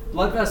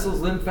 Blood vessels,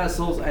 lymph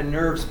vessels, and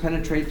nerves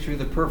penetrate through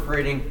the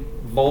perforating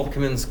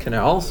Volkmann's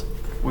canals,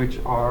 which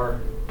are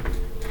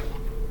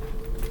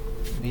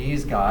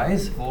these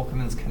guys,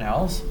 Volkmann's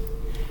canals.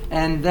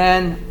 And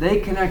then they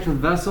connect with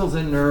vessels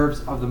and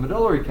nerves of the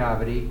medullary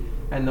cavity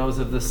and those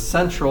of the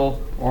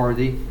central or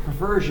the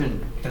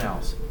perversion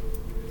canals.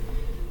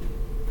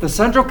 The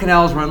central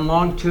canals run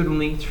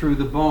longitudinally through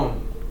the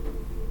bone.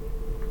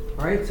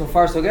 All right, so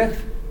far so good? Is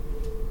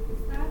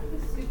that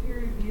the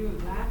superior view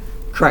of that?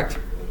 Correct.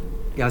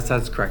 Yes,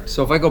 that's correct.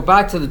 So if I go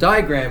back to the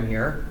diagram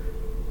here,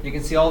 you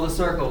can see all the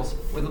circles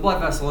with the blood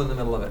vessel in the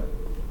middle of it.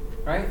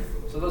 Right?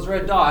 So those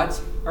red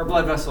dots are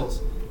blood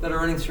vessels that are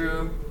running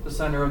through the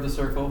center of the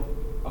circle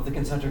of the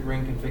concentric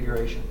ring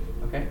configuration.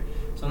 Okay?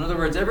 So in other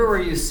words, everywhere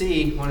you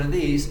see one of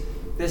these,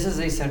 this is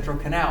a central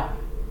canal.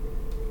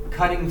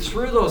 Cutting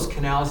through those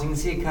canals, you can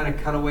see it kind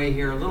of cut away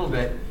here a little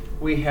bit.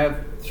 We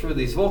have, through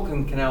these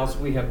Volkmann canals,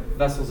 we have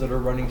vessels that are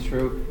running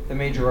through the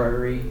major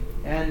artery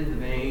and the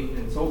vein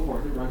and so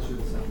forth. It runs through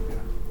the central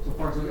canal. So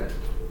far, so good?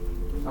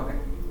 Okay.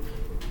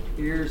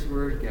 Here's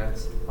where it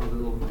gets a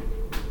little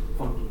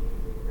funky.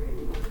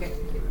 Okay.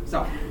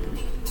 So,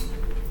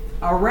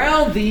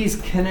 around these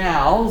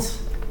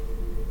canals,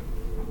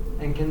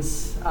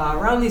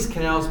 around these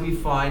canals we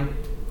find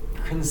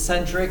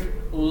concentric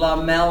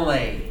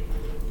lamellae.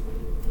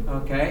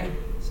 Okay?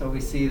 So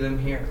we see them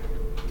here.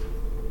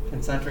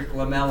 Concentric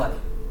lamellae.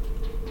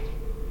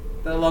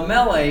 The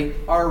lamellae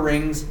are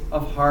rings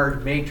of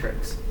hard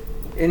matrix.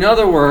 In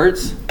other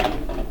words,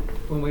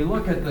 when we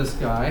look at this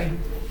guy,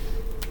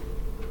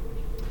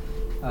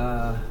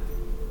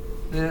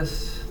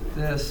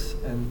 this,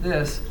 and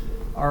this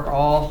are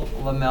all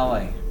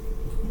lamellae.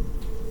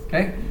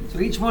 Okay? So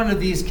each one of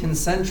these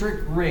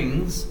concentric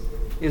rings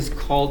is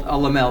called a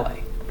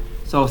lamellae.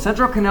 So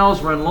central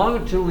canals run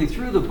longitudinally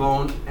through the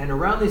bone, and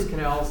around these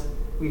canals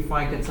we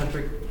find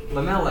concentric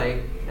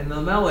lamellae, and the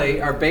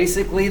lamellae are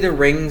basically the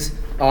rings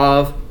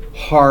of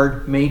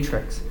hard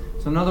matrix.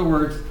 So in other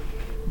words,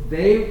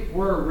 they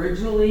were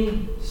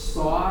originally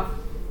soft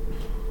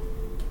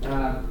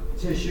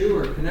tissue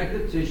or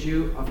connective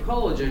tissue of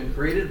collagen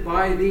created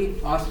by the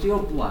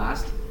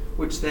osteoblast,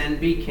 which then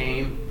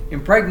became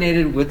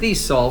impregnated with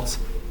these salts,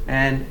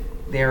 and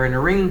they're in a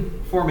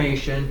ring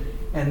formation,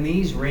 and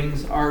these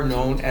rings are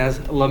known as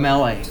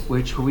lamellae,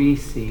 which we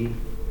see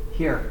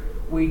here.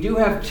 We do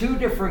have two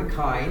different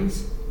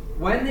kinds.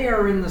 When they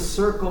are in the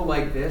circle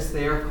like this,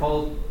 they are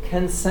called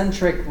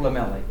concentric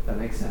lamellae. That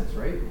makes sense,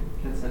 right?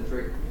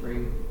 Concentric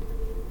ring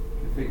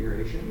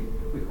configuration.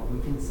 We call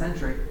them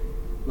concentric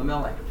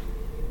lamellae.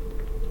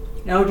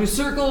 Now, do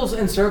circles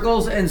and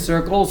circles and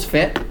circles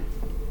fit?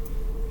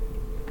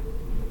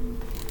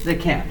 They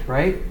can't,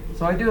 right?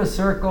 So I do a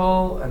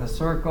circle and a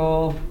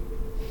circle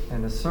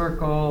and a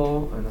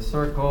circle and a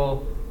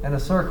circle and a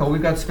circle.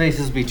 We've got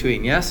spaces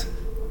between, yes?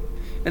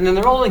 And then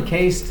they're all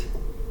encased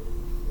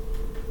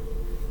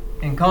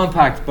in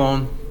compact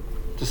bone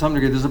to some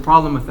degree. There's a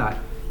problem with that.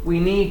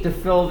 We need to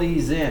fill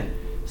these in.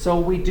 So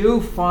we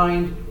do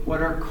find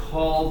what are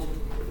called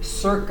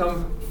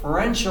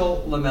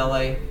circumferential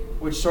lamellae,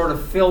 which sort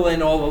of fill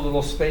in all the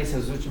little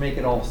spaces, which make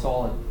it all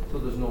solid, so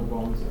there's no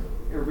bones there.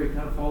 Everybody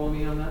kind of follow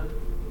me on that?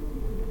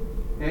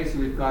 Okay, so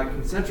we've got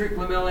concentric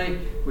lamellae,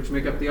 which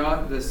make up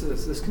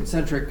this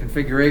concentric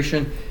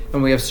configuration,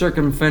 and we have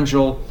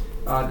circumferential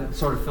that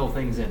sort of fill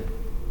things in.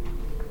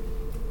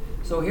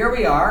 So here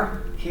we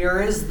are.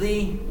 Here is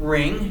the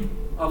ring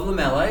of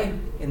lamellae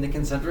in the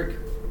concentric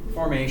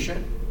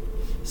formation.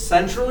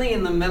 Centrally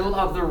in the middle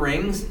of the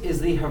rings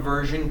is the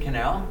Haversian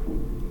canal.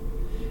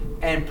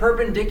 And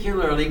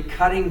perpendicularly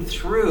cutting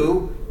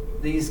through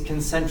these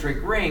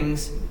concentric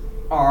rings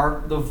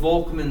are the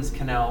Volkmann's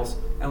canals.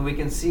 And we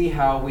can see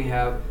how we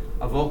have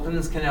a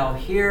Volkmann's canal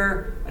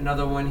here,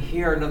 another one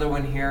here, another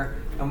one here,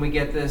 and we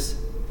get this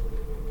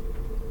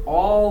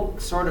all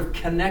sort of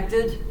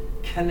connected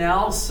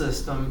canal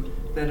system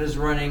that is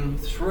running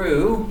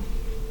through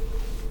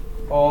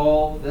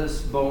all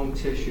this bone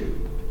tissue.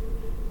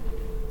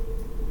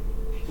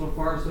 So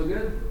far, so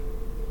good?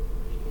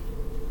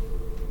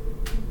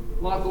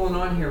 A lot going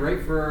on here,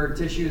 right, for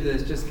tissue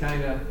that's just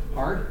kind of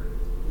hard.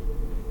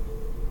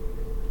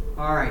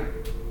 All right.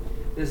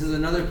 This is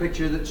another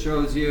picture that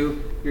shows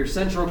you your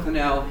central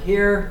canal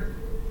here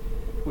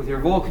with your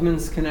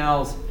Volkmann's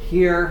canals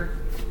here,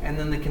 and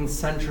then the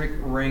concentric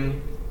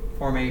ring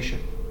formation.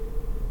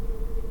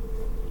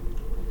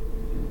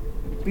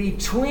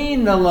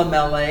 Between the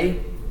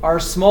lamellae are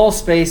small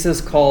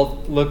spaces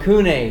called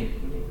lacunae.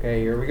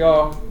 Okay, here we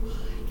go.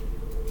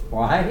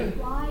 Why?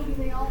 Why do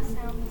they all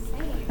sound the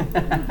same? Who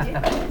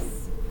did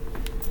this?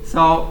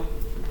 So,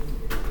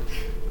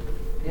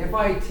 if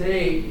I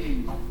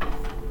take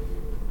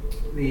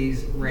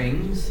these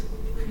rings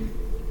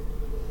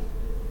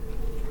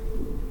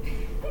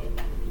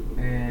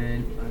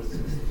and let's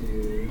just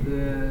do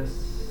this,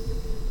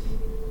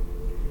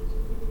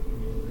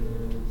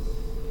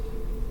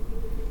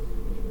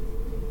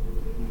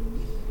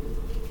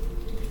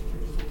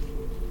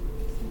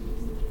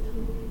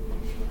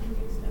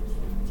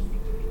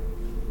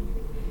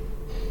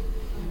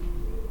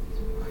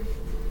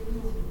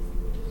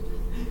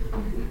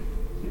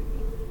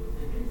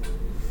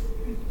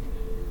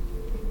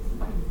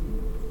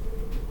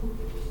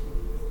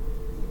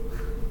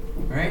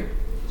 right?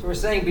 So we're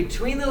saying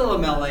between the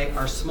lamellae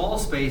are small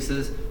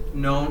spaces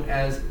known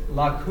as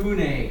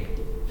lacunae.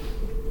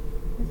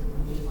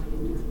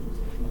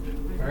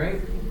 All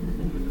right?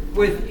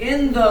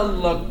 Within the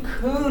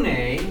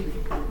lacunae,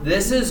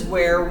 this is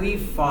where we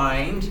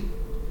find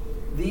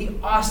the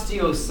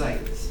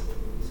osteocytes.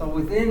 So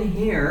within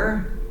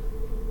here,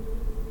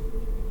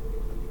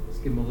 let's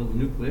give them a little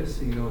nucleus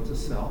so you know it's a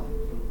cell.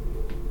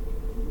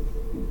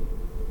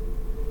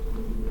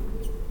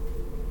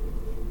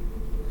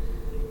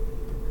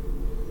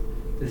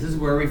 This is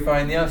where we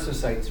find the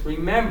osteocytes.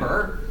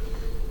 Remember,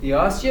 the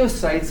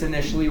osteocytes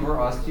initially were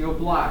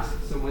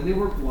osteoblasts. So when they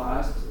were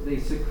blasts, they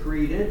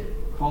secreted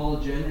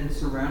collagen and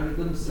surrounded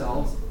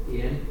themselves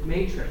in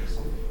matrix.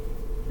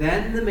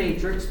 Then the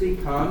matrix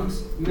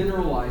becomes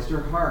mineralized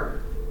or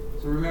hard.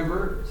 So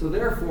remember, so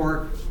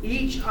therefore,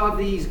 each of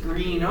these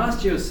green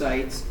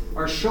osteocytes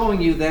are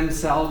showing you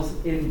themselves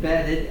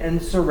embedded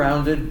and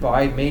surrounded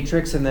by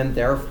matrix and then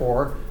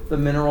therefore the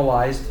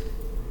mineralized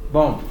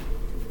bone.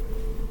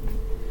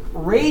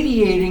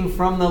 Radiating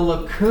from the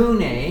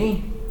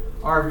lacunae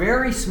are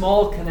very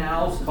small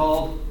canals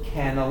called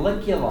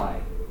canaliculi.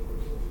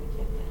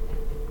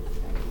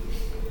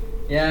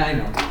 Yeah, I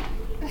know.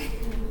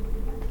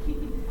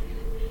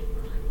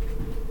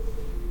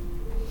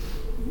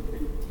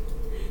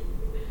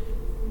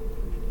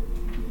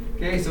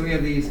 Okay, so we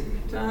have these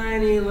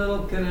tiny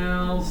little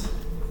canals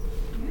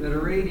that are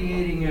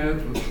radiating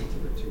out.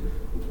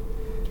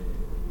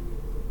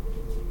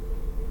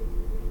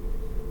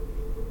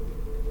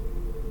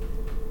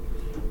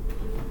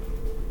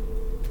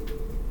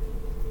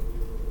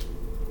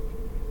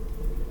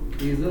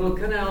 These little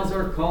canals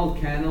are called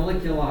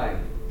canaliculi.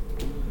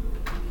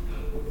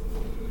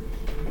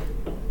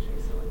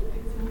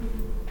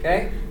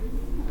 Okay?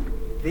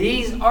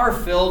 These are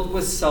filled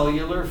with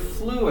cellular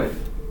fluid.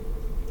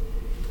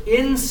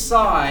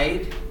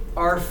 Inside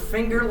are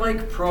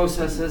finger-like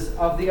processes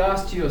of the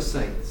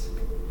osteocytes.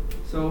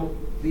 So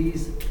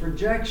these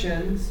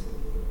projections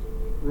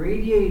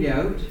radiate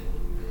out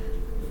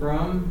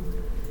from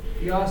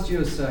the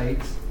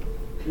osteocytes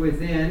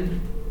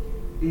within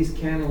these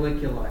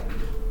canaliculi.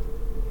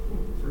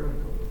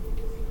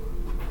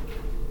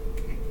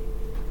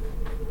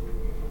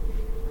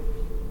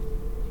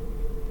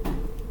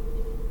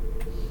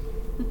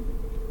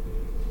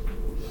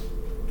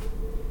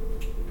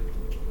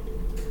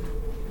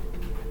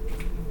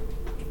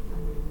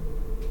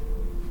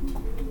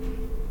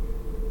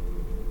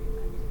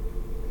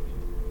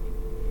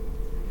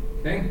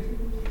 Okay,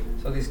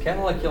 so these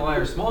canaliculi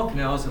are small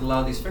canals that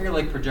allow these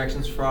finger-like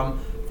projections from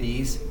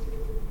these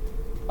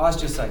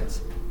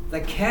osteocytes.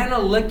 The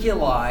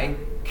canaliculi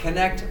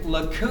connect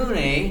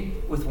lacunae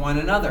with one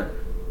another.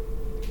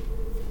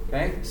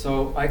 Okay,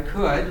 so I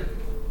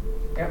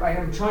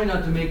am trying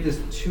not to make this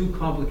too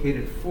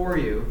complicated for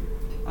you,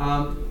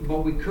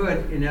 but we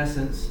could, in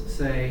essence,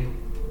 say,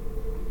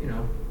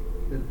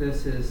 that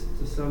this is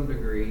to some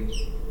degree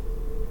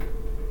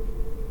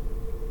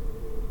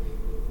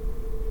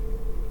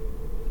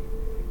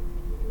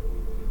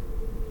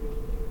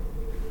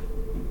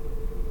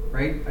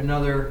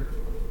another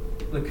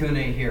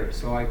lacunae here.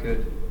 So I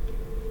could,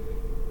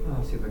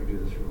 I'll see if I can do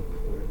this real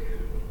quick.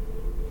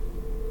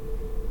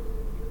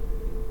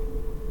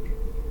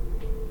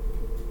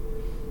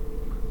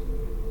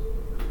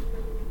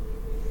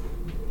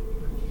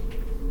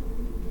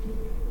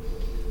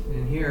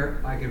 And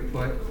here I could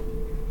put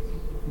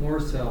more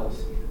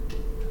cells.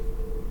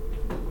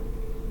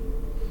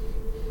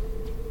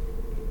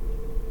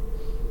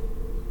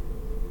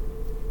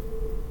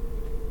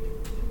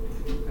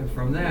 And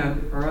from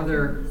them are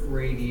other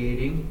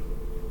radiating.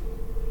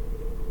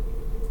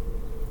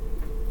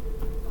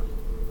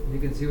 You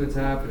can see what's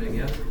happening,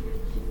 yes?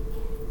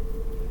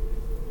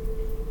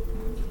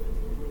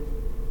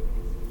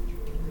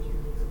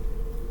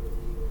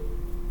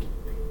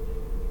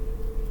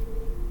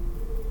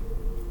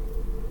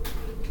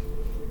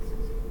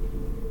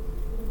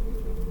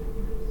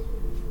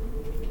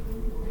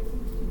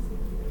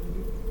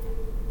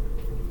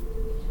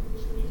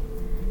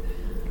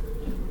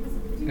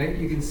 Okay,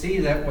 you can see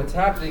that what's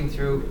happening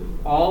through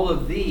all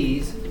of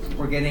these,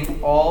 we're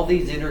getting all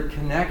these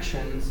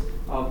interconnections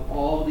of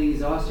all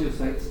these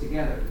osteocytes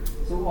together.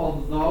 So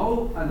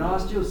although an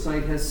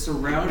osteocyte has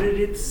surrounded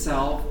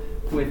itself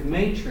with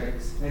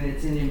matrix and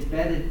it's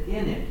embedded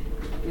in it,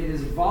 it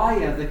is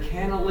via the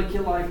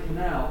canaliculi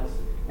canals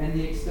and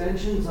the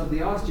extensions of the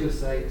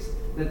osteocytes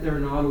that they're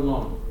not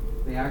alone.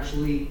 They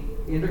actually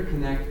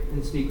interconnect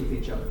and speak with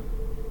each other.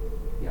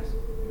 Yes?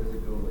 Does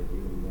it go like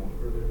even more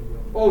further than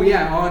that? Oh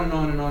yeah, on and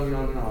on and on and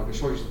on and on. I'll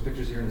show you some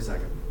pictures here in a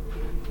second.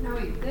 Now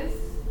wait, that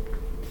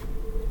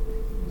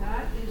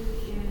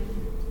is in...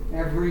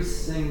 Every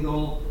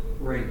single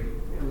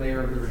ring,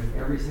 layer of the ring,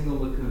 every single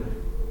lacuna.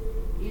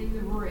 In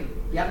the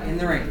ring. Yep, in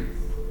the ring.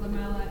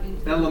 Lamella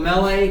into The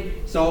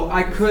lamellae, so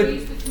I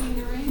could, space between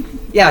the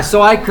rings? yeah,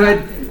 so I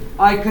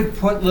could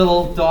put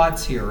little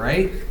dots here,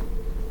 right?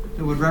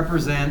 That would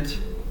represent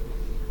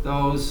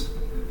those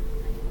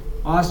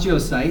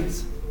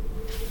osteocytes,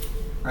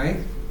 right?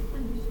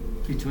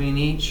 Between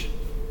each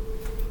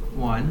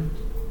 1.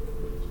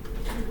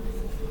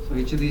 So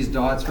each of these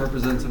dots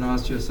represents an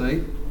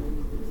osteocyte.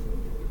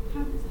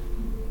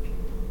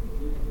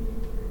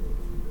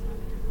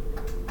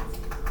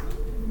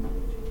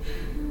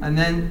 And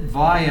then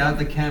via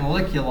the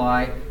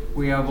canaliculi,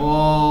 we have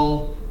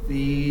all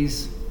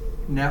these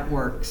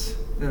networks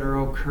that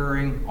are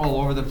occurring all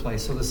over the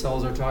place. So the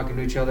cells are talking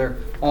to each other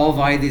all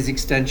via these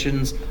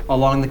extensions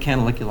along the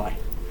canaliculi.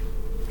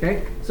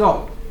 Okay,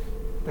 so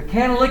the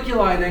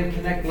canaliculi then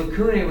connect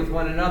lacunae with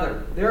one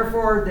another.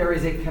 Therefore, there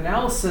is a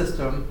canal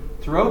system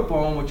throughout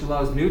bone which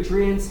allows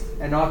nutrients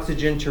and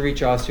oxygen to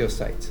reach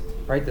osteocytes.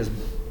 Right, this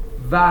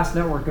vast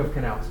network of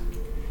canals.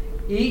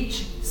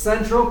 Each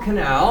central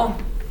canal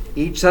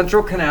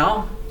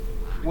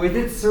with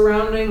its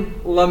surrounding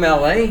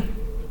lamellae,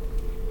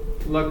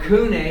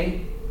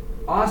 lacunae,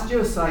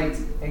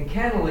 osteocytes, and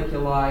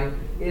canaliculi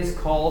is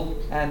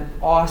called an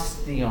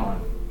osteon,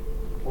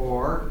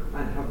 or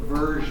an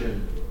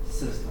eversion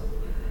system.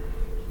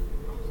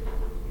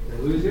 Did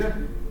I lose you?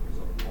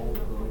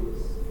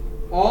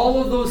 All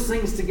of those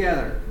things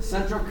together,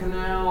 central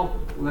canal,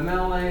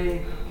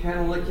 lamellae,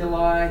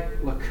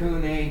 canaliculi,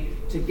 lacunae,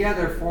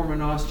 together form an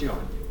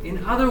osteon.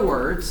 In other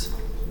words,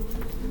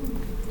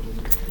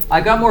 I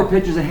got more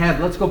pictures ahead.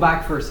 Let's go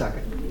back for a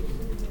second.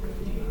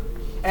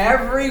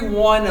 Every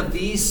one of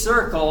these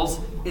circles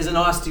is an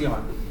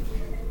osteon.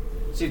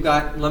 So you've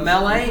got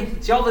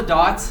lamellae. See all the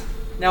dots?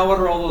 Now what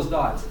are all those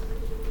dots?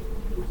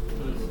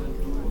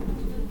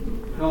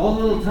 All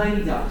the little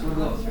tiny dots. What are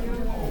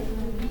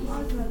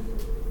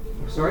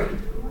those? Sorry?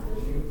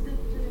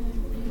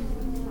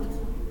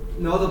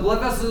 No, the blood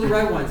vessels are the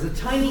red ones. The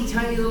tiny,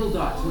 tiny little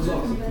dots. What's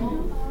those?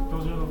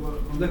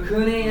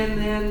 Lacunae, and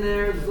then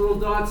there's little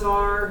dots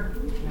are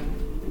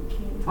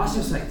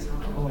osteocytes.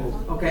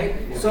 Okay,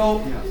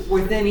 so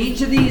within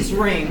each of these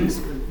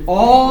rings,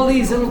 all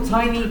these little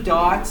tiny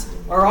dots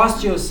are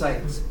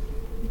osteocytes.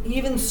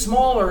 Even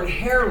smaller and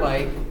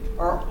hair-like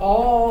are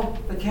all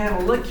the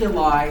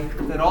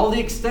canaliculi, that all the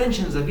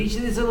extensions of each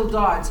of these little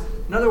dots.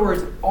 In other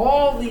words,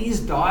 all these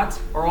dots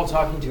are all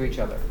talking to each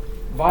other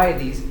via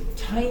these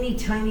tiny,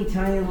 tiny,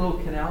 tiny little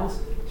canals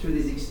through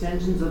these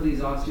extensions of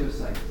these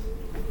osteocytes.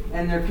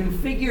 And they're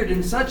configured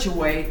in such a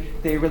way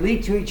they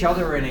relate to each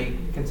other in a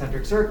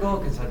concentric circle,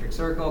 concentric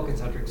circle,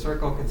 concentric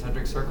circle,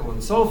 concentric circle,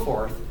 and so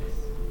forth,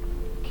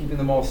 keeping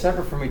them all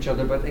separate from each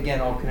other, but again,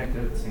 all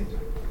connected at the same time.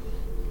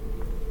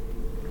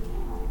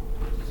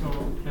 So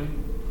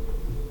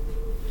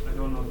I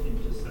don't know if you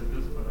just said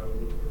this, but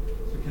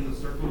so can the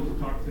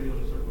circles talk to the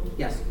other circles?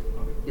 Yes.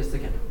 Okay. Yes, they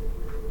can.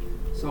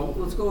 So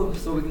let's go,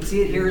 so we can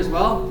see it here as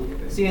well.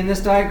 See in this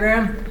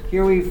diagram,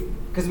 here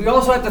because we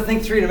also have to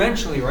think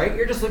three-dimensionally, right?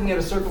 You're just looking at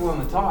a circle on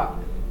the top.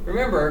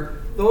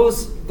 Remember,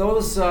 those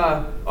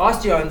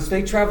osteons,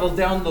 they travel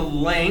down the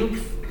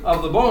length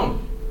of the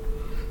bone.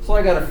 So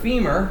I got a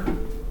femur.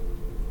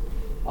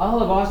 I'll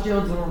have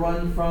osteons that will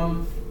run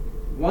from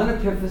one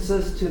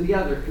epiphysis to the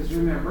other, because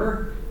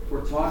remember,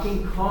 we're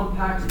talking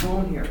compact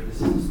bone here.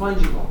 This isn't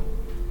spongy bone.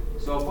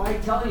 So if I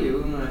tell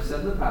you, and I've said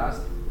in the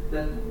past,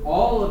 that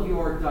all of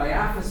your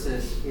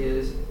diaphysis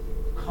is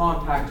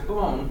compact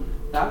bone,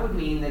 that would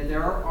mean that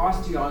there are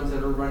osteons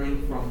that are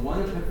running from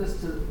one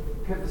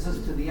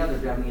epiphysis to the other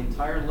down the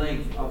entire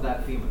length of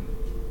that femur.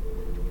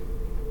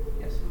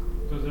 Yes?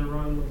 Does it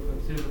run, like,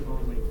 let's say the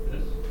bone's like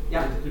this?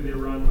 Yeah. Do they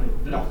run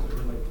like this? No.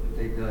 Or like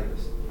They do like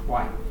this.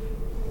 Why?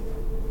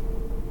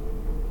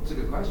 It's a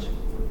good question.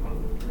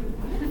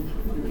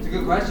 It's a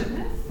good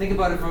question. Think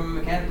about it from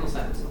a mechanical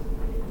sense.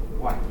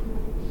 Why?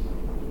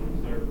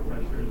 is there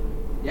pressure?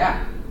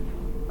 Yeah,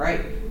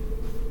 right.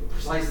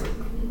 Precisely.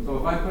 So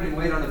if I'm putting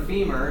weight on a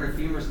femur, and a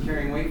femur's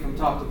carrying weight from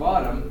top to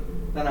bottom,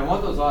 then I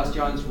want those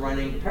osteons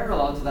running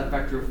parallel to that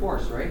vector of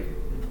force, right?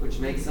 Which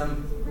makes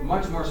them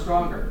much more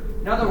stronger.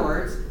 In other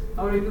words,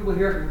 how many people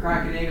here can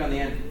crack an egg on the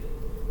end?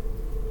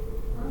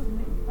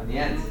 On the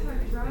end.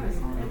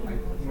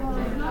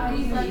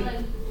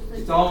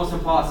 It's almost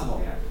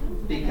impossible,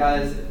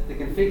 because the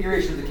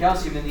configuration of the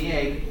calcium in the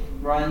egg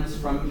runs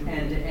from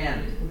end to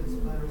end.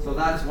 So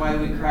that's why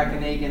we crack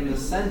an egg in the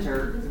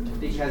center,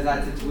 because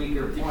that's its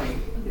weaker point.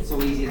 It's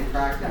so easy to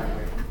crack that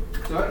way.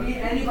 So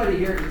anybody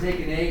here can take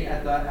an egg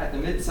at the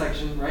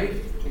midsection, right?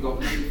 And go,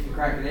 you can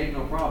crack an egg,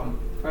 no problem.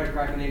 Try to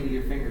crack an egg with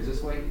your fingers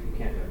this way, you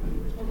can't do it.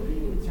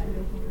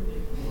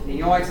 And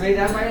you know why it's made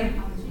that way?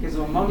 Because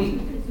when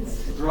mommy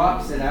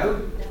drops it out,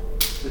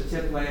 the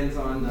tip lands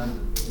on the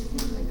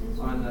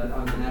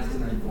nest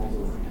and then falls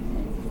over.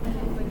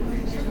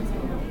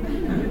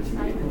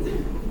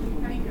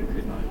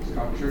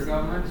 Structure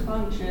governs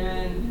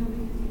function.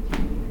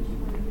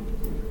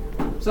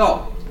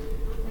 So,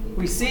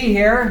 we see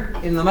here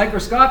in the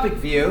microscopic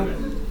view,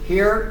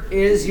 here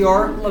is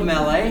your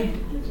lamellae,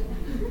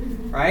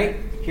 right?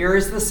 Here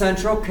is the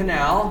central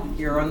canal,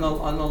 here on the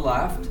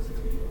left.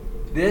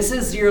 This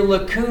is your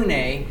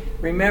lacunae.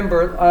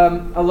 Remember,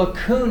 a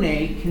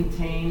lacunae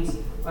contains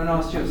an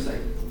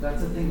osteocyte.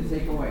 That's the thing to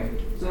take away.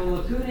 So a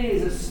lacunae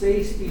is a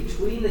space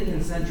between the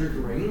concentric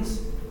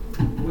rings,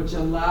 which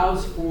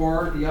allows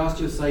for the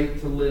osteocyte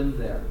to live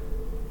there.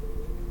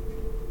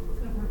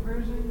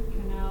 version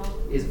canal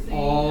Is the same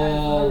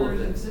all as of the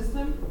version this.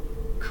 system?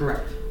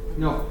 Correct.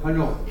 No,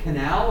 no.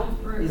 Canal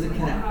Or is a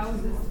canal.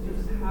 houses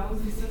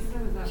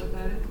system, is that what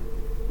that is?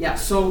 Yeah,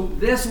 so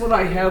this what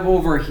I have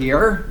over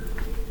here,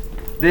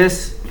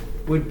 this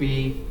would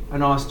be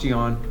an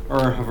Osteon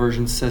or a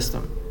Haversian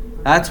system.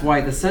 That's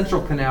why the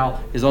central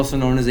canal is also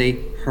known as a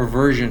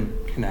Haversian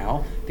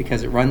canal,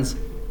 because it runs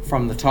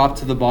from the top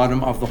to the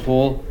bottom of the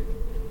whole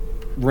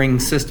ring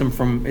system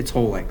from its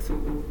whole length,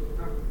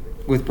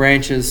 with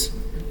branches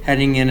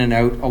heading in and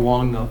out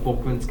along the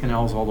Volkmann's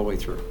canals all the way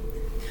through.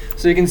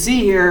 So you can see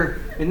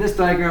here in this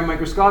diagram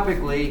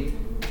microscopically,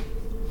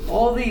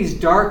 all these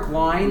dark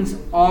lines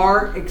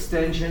are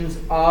extensions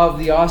of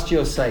the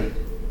osteocyte.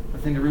 The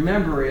thing to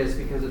remember is,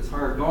 because it's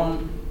hard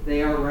bone,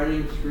 they are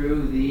running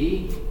through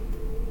the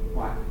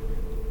what?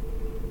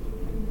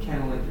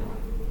 Canaliculi.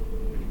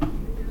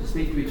 To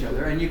speak to each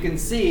other, and you can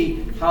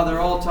see how they're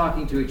all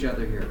talking to each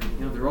other here.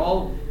 You know, they're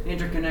all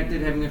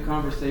interconnected, having a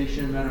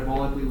conversation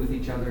metabolically with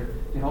each other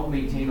to help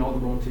maintain all the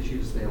bone tissue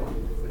to stay alive.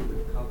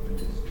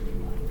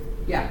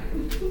 Yeah,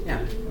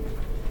 yeah.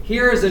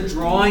 Here is a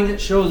drawing that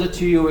shows it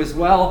to you as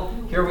well.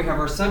 Here we have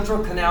our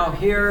central canal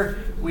here.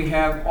 We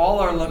have all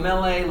our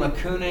lamellae,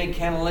 lacunae,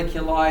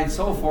 canaliculi, and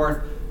so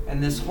forth.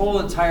 And this whole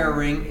entire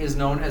ring is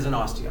known as an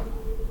osteon.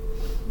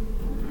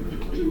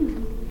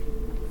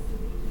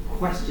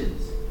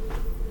 Questions?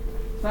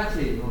 It's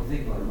fascinating when you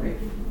think about it, right?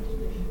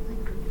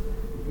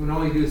 When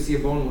all you do is see a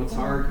bone when it's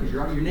hard, because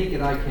your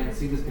naked eye can't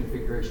see this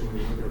configuration when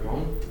you look at a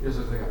bone. This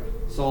is like a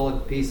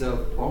solid piece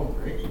of bone,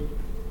 right?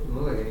 Doesn't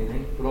look like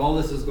anything, but all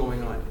this is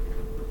going on.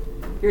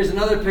 Here's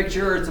another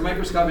picture. It's a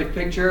microscopic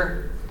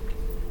picture.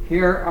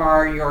 Here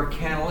are your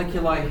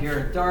canaliculi here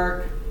in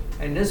dark,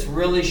 and this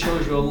really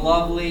shows you a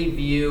lovely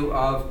view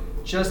of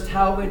just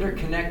how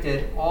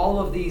interconnected all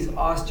of these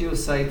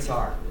osteocytes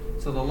are.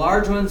 So the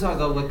large ones are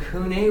the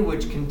lacunae,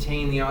 which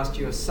contain the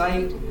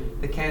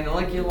osteocyte. The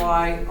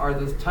canaliculi are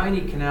the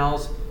tiny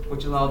canals,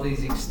 which allow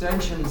these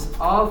extensions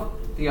of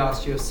the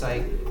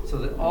osteocyte so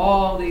that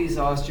all these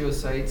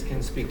osteocytes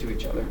can speak to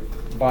each other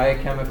via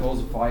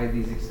chemicals, via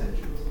these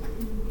extensions.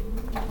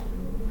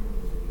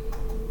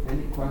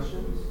 Any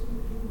questions?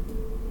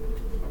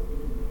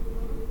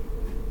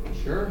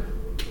 Sure.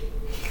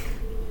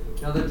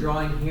 Another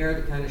drawing here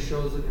that kind of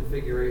shows the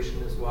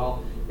configuration as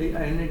well.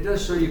 And it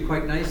does show you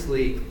quite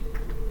nicely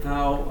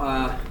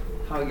how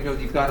you know,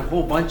 you've got a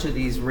whole bunch of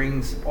these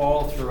rings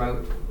all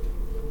throughout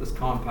this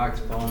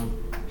compact bone.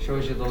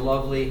 Shows you the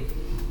lovely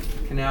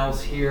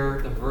canals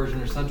here, the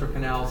Haversian or central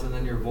canals, and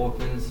then your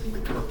Volkmanns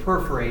are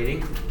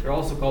perforating. They're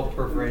also called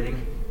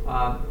perforating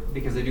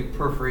because they do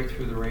perforate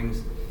through the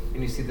rings.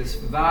 And you see this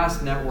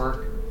vast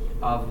network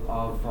of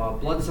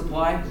blood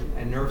supply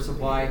and nerve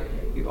supply.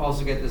 You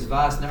also get this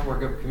vast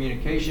network of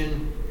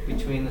communication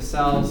between the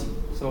cells.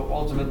 So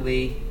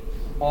ultimately,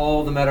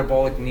 all the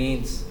metabolic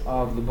needs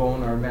of the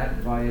bone are met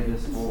via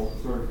this whole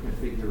sort of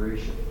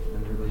configuration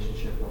and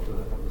relationship of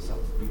the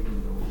cells.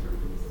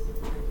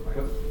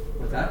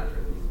 What's that?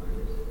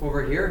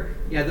 Over here?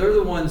 Yeah, they're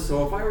the ones.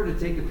 So if I were to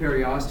take the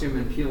periosteum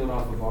and peel it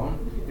off a bone,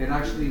 it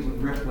actually would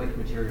rip like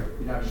material.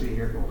 You'd actually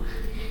hear it go.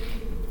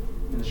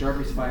 And the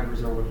Sharpie's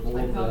fibers are what hold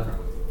Like the Velcro.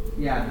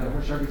 yeah,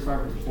 the Sharpie's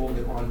fibers hold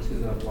it onto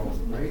the bone,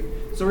 right?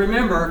 So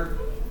remember,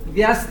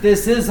 yes,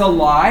 this is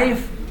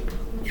alive,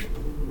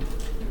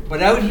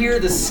 but out here,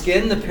 the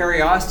skin, the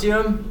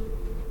periosteum,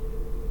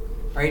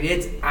 right?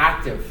 It's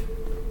active.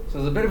 So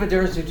there's a bit of a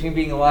difference between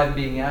being alive and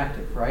being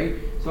active, right?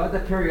 So at the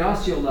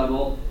periosteal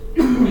level,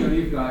 you know,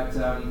 you've got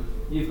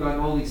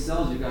all these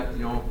cells. You've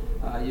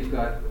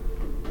got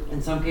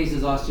in some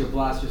cases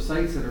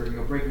osteoblastocytes that are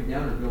breaking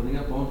down or building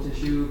up bone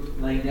tissue,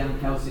 laying down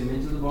calcium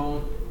into the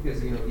bone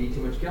because you eat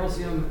too much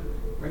calcium,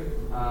 right?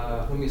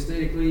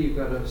 Homeostatically, you've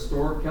got to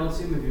store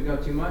calcium. If you've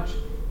got too much,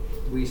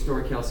 we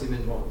store calcium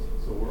in bones.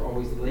 So we're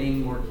always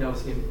laying more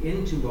calcium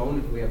into bone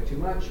if we have too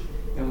much,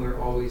 and we're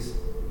always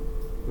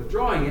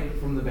withdrawing it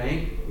from the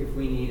bank if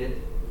we need it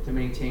to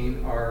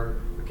maintain our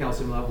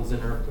calcium levels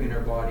in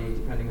our body,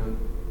 depending on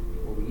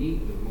what we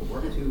eat and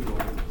what we're to.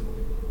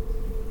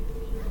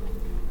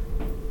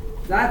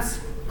 That's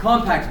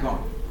compact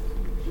bone.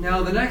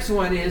 Now the next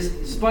one is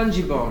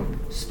spongy bone.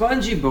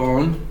 Spongy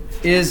bone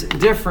is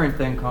different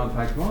than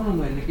compact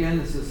bone, and again,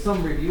 this is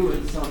some review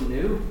and some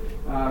new.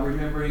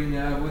 Remembering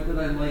what did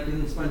I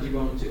liken spongy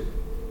bone to?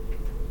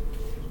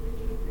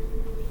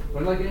 What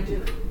did I liken it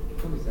to?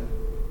 Somebody said.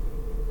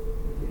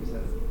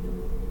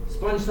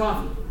 Sponge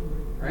toffee,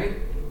 right?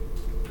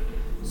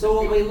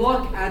 So when we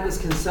look at this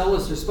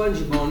cancellous or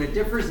spongy bone, it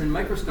differs in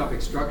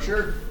microscopic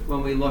structure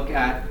when we look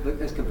at,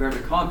 as compared to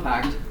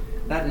compact.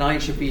 That 9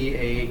 should be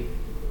a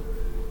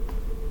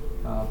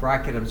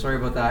bracket, I'm sorry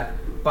about that.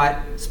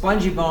 But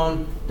spongy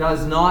bone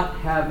does not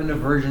have an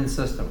aversion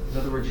system. In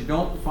other words, you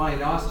don't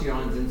find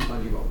osteons in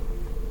spongy bone.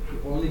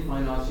 You only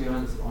find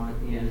osteons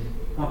in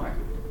compact.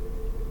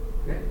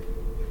 Okay?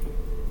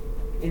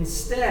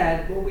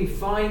 Instead, what we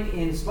find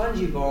in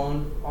spongy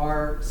bone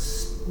are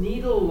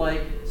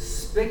needle-like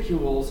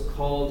spicules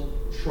called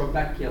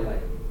trabeculae.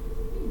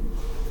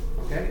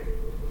 Okay?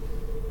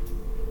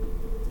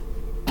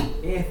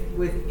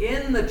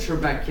 Within the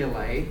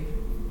trabeculae,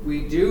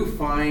 we do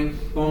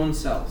find bone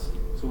cells.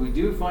 So we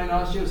do find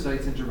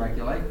osteocytes in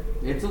trabeculae.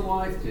 It's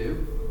alive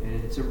too,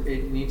 and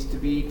it needs to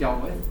be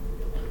dealt with.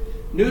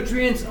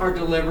 Nutrients are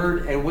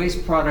delivered and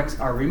waste products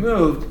are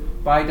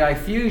removed by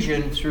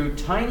diffusion through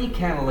tiny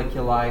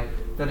canaliculi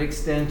that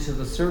extend to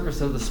the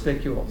surface of the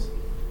spicules.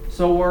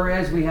 So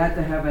whereas we had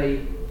to have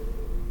a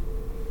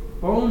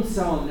bone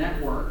cell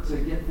network to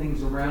get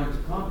things around to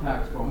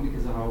compact bone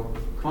because of how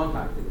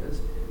compact it is,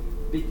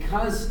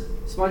 because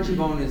spongy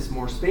bone is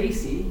more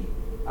spacey,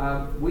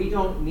 we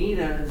don't need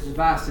as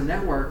vast a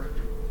network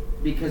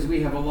because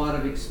we have a lot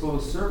of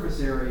exposed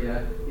surface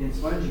area in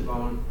spongy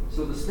bone,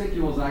 so the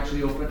spicules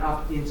actually open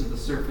up into the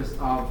surface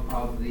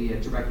of the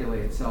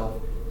trabeculae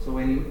itself. So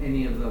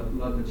any of the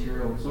blood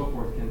material and so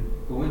forth can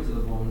go into the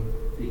bone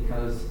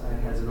because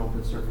it has an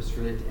open surface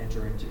for it to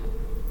enter into.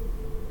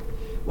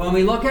 When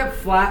we look at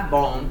flat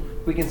bone,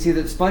 we can see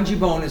that spongy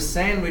bone is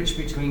sandwiched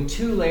between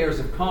two layers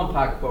of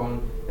compact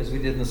bone, as we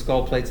did in the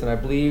skull plates. And I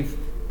believe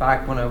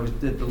back when I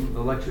did the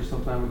lecture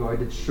some time ago, I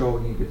did show,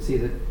 and you could see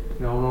that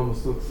it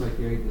almost looks like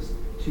you have this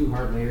two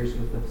hard layers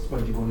with the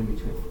spongy bone in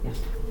between. Yes.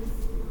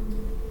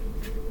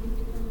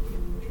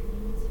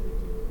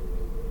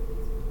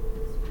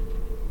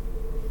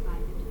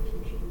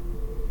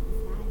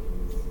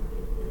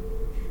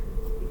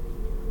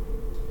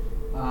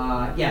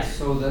 Yes,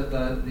 so that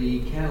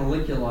the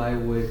canaliculi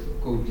would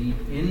go deep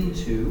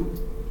into,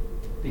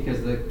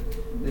 because the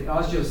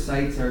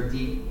osteocytes are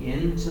deep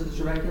into the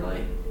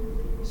trabeculae,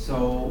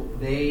 so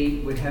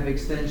they would have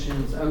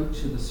extensions out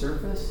to the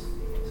surface,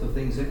 so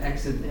things that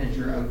exit and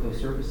enter out those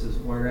surfaces,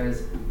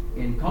 whereas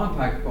in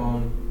compact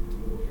bone,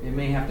 it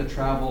may have to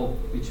travel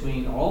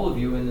between all of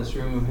you in this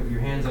room who have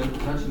your hands out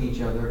touching each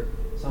other.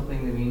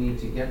 Something that we need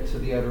to get to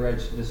the outer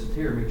edge to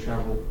disappear may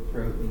travel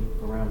throughout and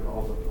around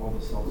all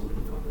the cells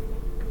within compact bone.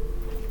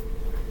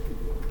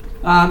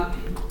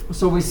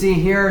 So we see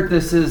here,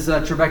 this is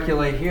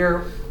trabeculae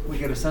here. We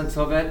get a sense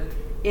of it.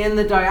 In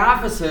the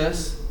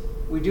diaphysis,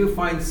 we do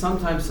find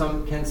sometimes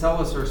some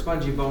cancellous or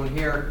spongy bone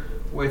here,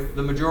 with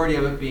the majority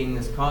of it being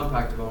this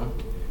compact bone.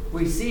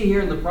 We see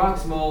here in the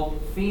proximal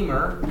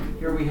femur,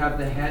 here we have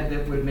the head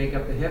that would make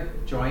up the hip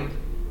joint,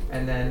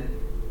 and then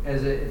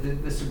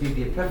this would be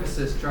the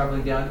epiphysis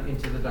traveling down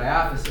into the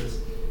diaphysis.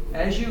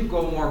 As you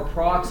go more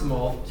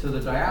proximal to the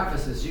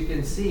diaphysis, you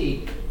can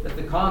see that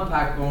the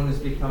compact bone is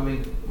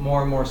becoming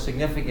more and more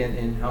significant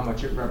in how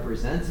much it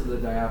represents of the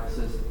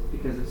diaphysis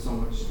because it's so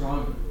much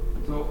stronger.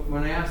 So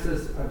when I asked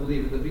this, I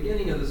believe at the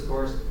beginning of this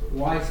course,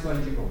 why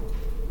spongy bone?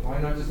 Why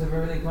not just have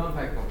everything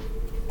compact bone?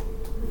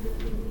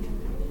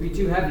 Be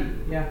too heavy,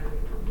 yeah.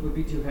 It would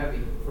be too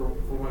heavy for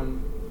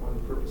one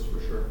purpose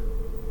for sure.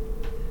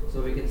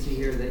 So we can see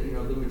here that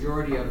the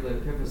majority of the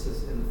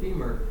epiphysis in the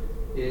femur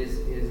is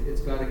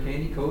it's got a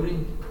candy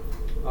coating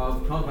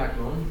of compact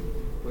bone,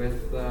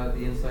 with the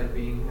inside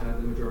being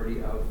the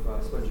majority of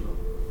spongy bone.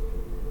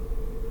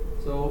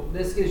 So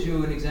this gives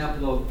you an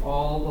example of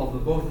all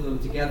of both of them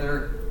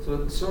together.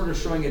 So it's sort of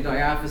showing a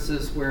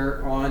diaphysis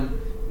where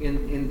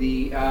in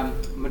the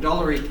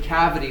medullary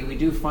cavity we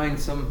do find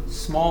some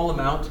small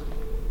amount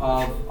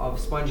of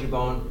spongy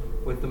bone,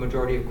 with the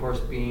majority of course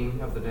of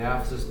the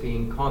diaphysis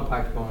being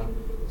compact bone.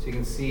 So you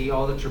can see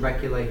all the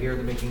trabeculae here,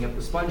 they're making up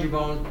the spongy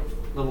bone,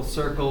 little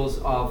circles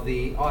of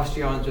the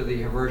osteons or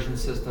the eversion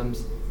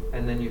systems,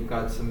 and then you've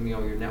got some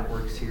your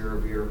networks here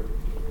of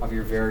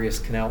your various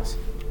canals.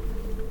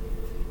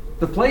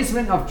 The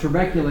placement of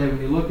trabeculae,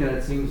 when you look at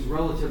it, seems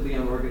relatively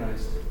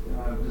unorganized.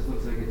 It just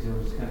looks like it's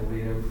just kind of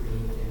laid out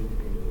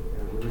in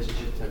a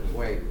relationship type of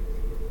way,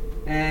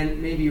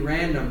 and maybe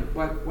random.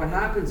 But what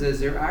happens is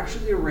they're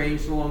actually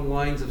arranged along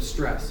lines of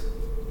stress.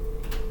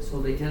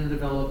 So they tend to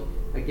develop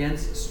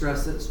against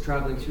stress that's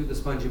traveling through the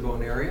spongy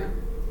bone area.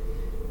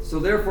 So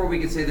therefore we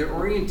could say their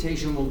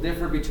orientation will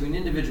differ between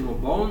individual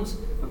bones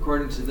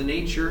according to the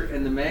nature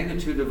and the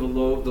magnitude of the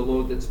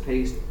load that's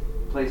placed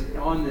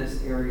on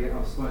this area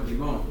of spongy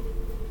bone.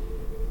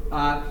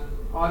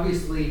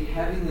 Obviously,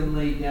 having them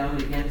laid down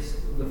against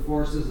the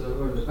forces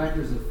or the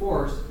vectors of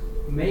force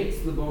makes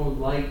the bone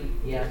light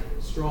yet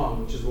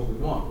strong, which is what we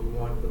want. We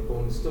want the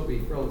bone to still be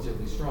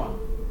relatively strong.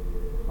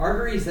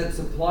 Arteries that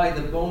supply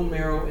the bone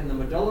marrow in the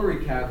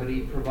medullary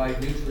cavity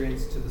provide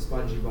nutrients to the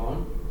spongy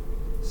bone.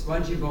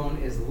 Spongy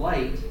bone is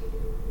light.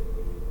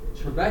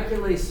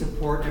 Trabeculae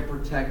support and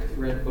protect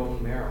red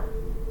bone marrow.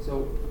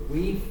 So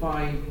we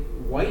find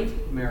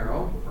white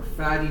marrow or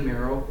fatty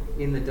marrow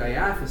in the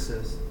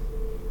diaphysis,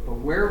 but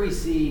where we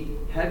see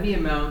heavy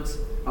amounts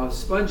of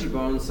spongy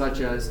bones, such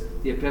as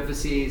the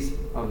epiphyses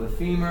of the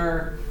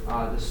femur,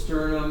 the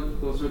sternum,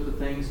 those sorts of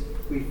things,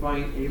 we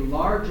find a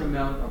large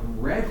amount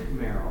of red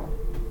marrow,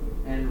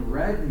 and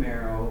red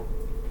marrow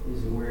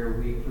is where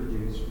we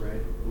produce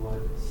red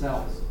blood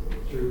cells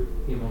through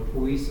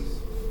hemopoiesis.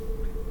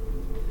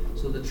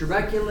 So the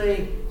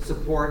trabeculae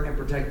support and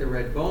protect the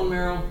red bone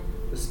marrow,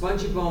 the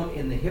spongy bone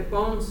in the hip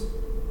bones,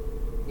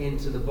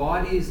 into the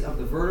bodies of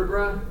the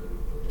vertebra,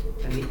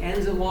 and the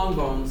ends and long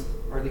bones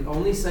are the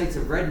only sites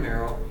of red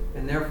marrow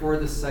and therefore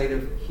the site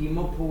of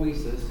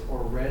hemopoiesis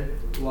or red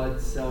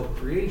blood cell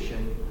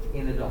creation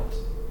in adults.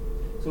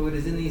 So it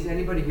is in these.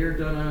 Anybody here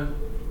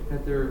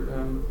had their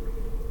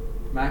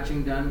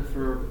matching done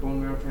for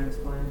bone marrow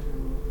transplant?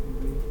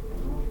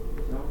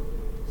 No.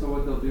 So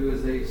what they'll do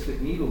is they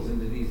stick needles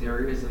into these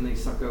areas and they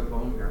suck out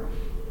bone marrow,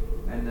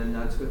 and then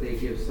that's what they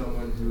give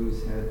someone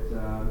who's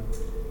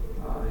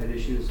had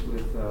issues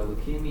with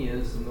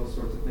leukemias and those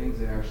sorts of things.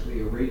 They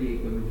actually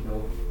irradiate them and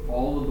kill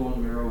all the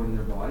bone marrow in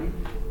their body,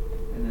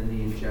 and then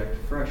they inject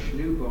fresh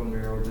new bone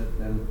marrow that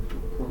then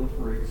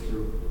proliferates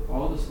through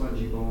all the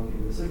spongy bone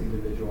in the sick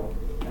individual.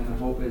 And the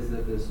hope is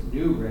that this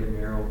new red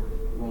marrow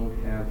won't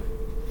have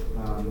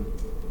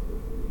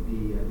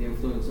the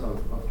influence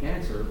of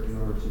cancer in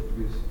order to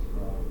produce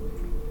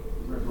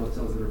red blood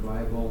cells that are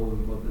viable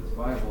and blood that's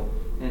viable,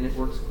 and it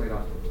works quite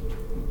often.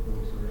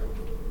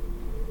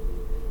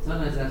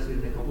 Sometimes asked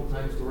it a couple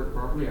times to work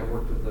properly. I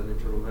worked with an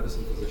internal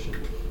medicine physician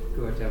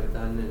who had to have it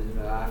done, and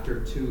after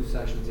 2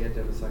 sessions, he had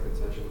to have a second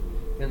session.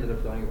 He ended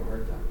up dying of a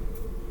heart attack.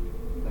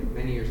 Like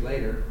many years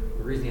later,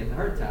 the reason he had the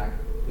heart attack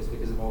was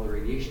because of all the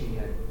radiation he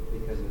had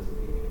because of his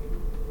leukemia.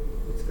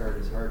 It scarred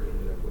his heart. He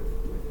ended up with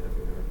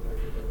having a heart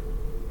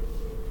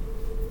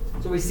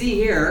attack. So we see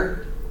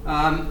here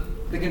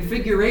the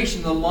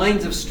configuration, the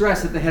lines of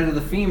stress at the head of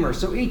the femur.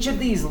 So each of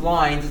these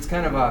lines, it's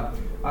kind of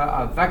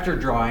a vector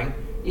drawing.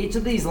 Each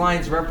of these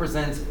lines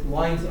represents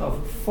lines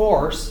of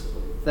force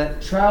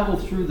that travel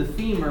through the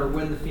femur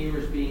when the femur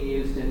is being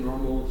used in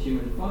normal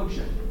human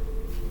function.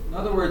 In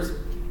other words,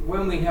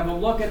 when we have a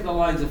look at the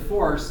lines of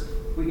force,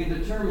 we can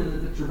determine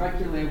that the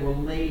trabeculae will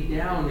lay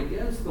down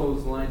against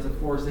those lines of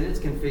force in its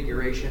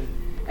configuration.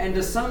 And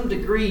to some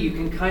degree, you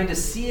can kind of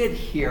see it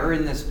here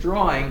in this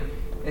drawing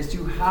as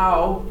to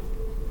how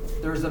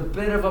there's a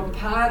bit of a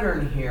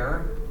pattern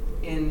here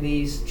in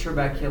these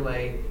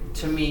trabeculae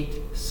to meet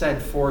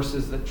said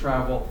forces that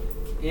travel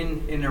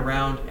in and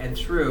around and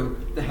through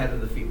the head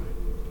of the femur.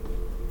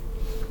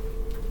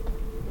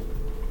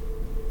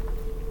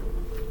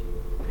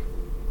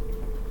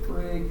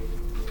 Break.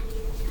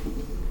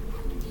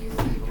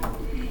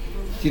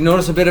 Do you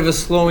notice a bit of a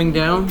slowing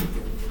down? I've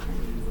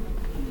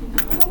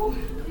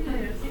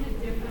seen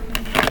it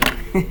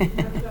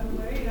differently.